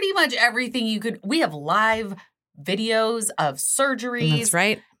pretty much everything we have live videos of surgeries. That's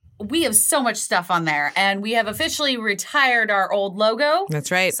right. We have so much stuff on there, and we have officially retired our old logo. That's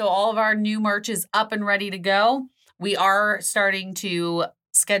right. So all of our new merch is up and ready to go. We are starting to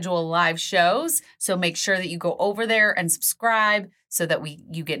schedule live shows. So make sure that you go over there and subscribe so that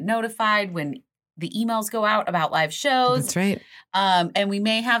you get notified when the emails go out about live shows. That's right. And we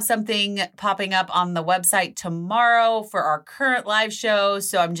may have something popping up on the website tomorrow for our current live show.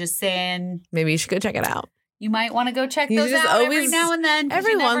 So I'm just saying, maybe you should go check it out. You might want to go check those out every now and then.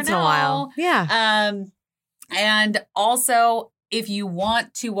 Every once in a while. Yeah. And also, if you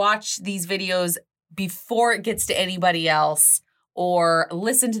want to watch these videos before it gets to anybody else or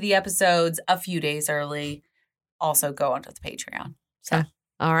listen to the episodes a few days early, also go onto the Patreon. So.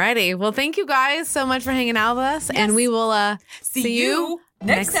 All righty. Well, thank you guys so much for hanging out with us. Yes. And we will see you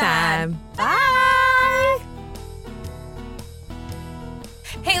next time. Bye.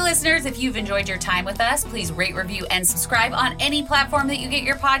 Hey, listeners, if you've enjoyed your time with us, please rate, review, and subscribe on any platform that you get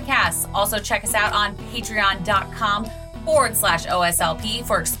your podcasts. Also, check us out on patreon.com/OSLP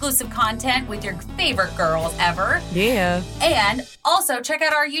for exclusive content with your favorite girls ever. Yeah. And also check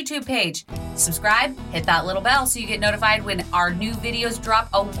out our YouTube page. Subscribe, hit that little bell so you get notified when our new videos drop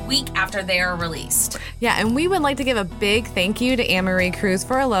a week after they are released. Yeah, and we would like to give a big thank you to Anne-Marie Cruz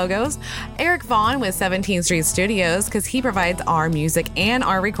for our logos, Eric Vaughn with 17th Street Studios because he provides our music and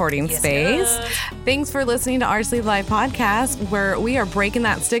our recording space. Thanks for listening to Our Sleeve Life podcast, where we are breaking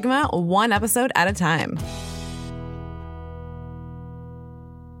that stigma one episode at a time.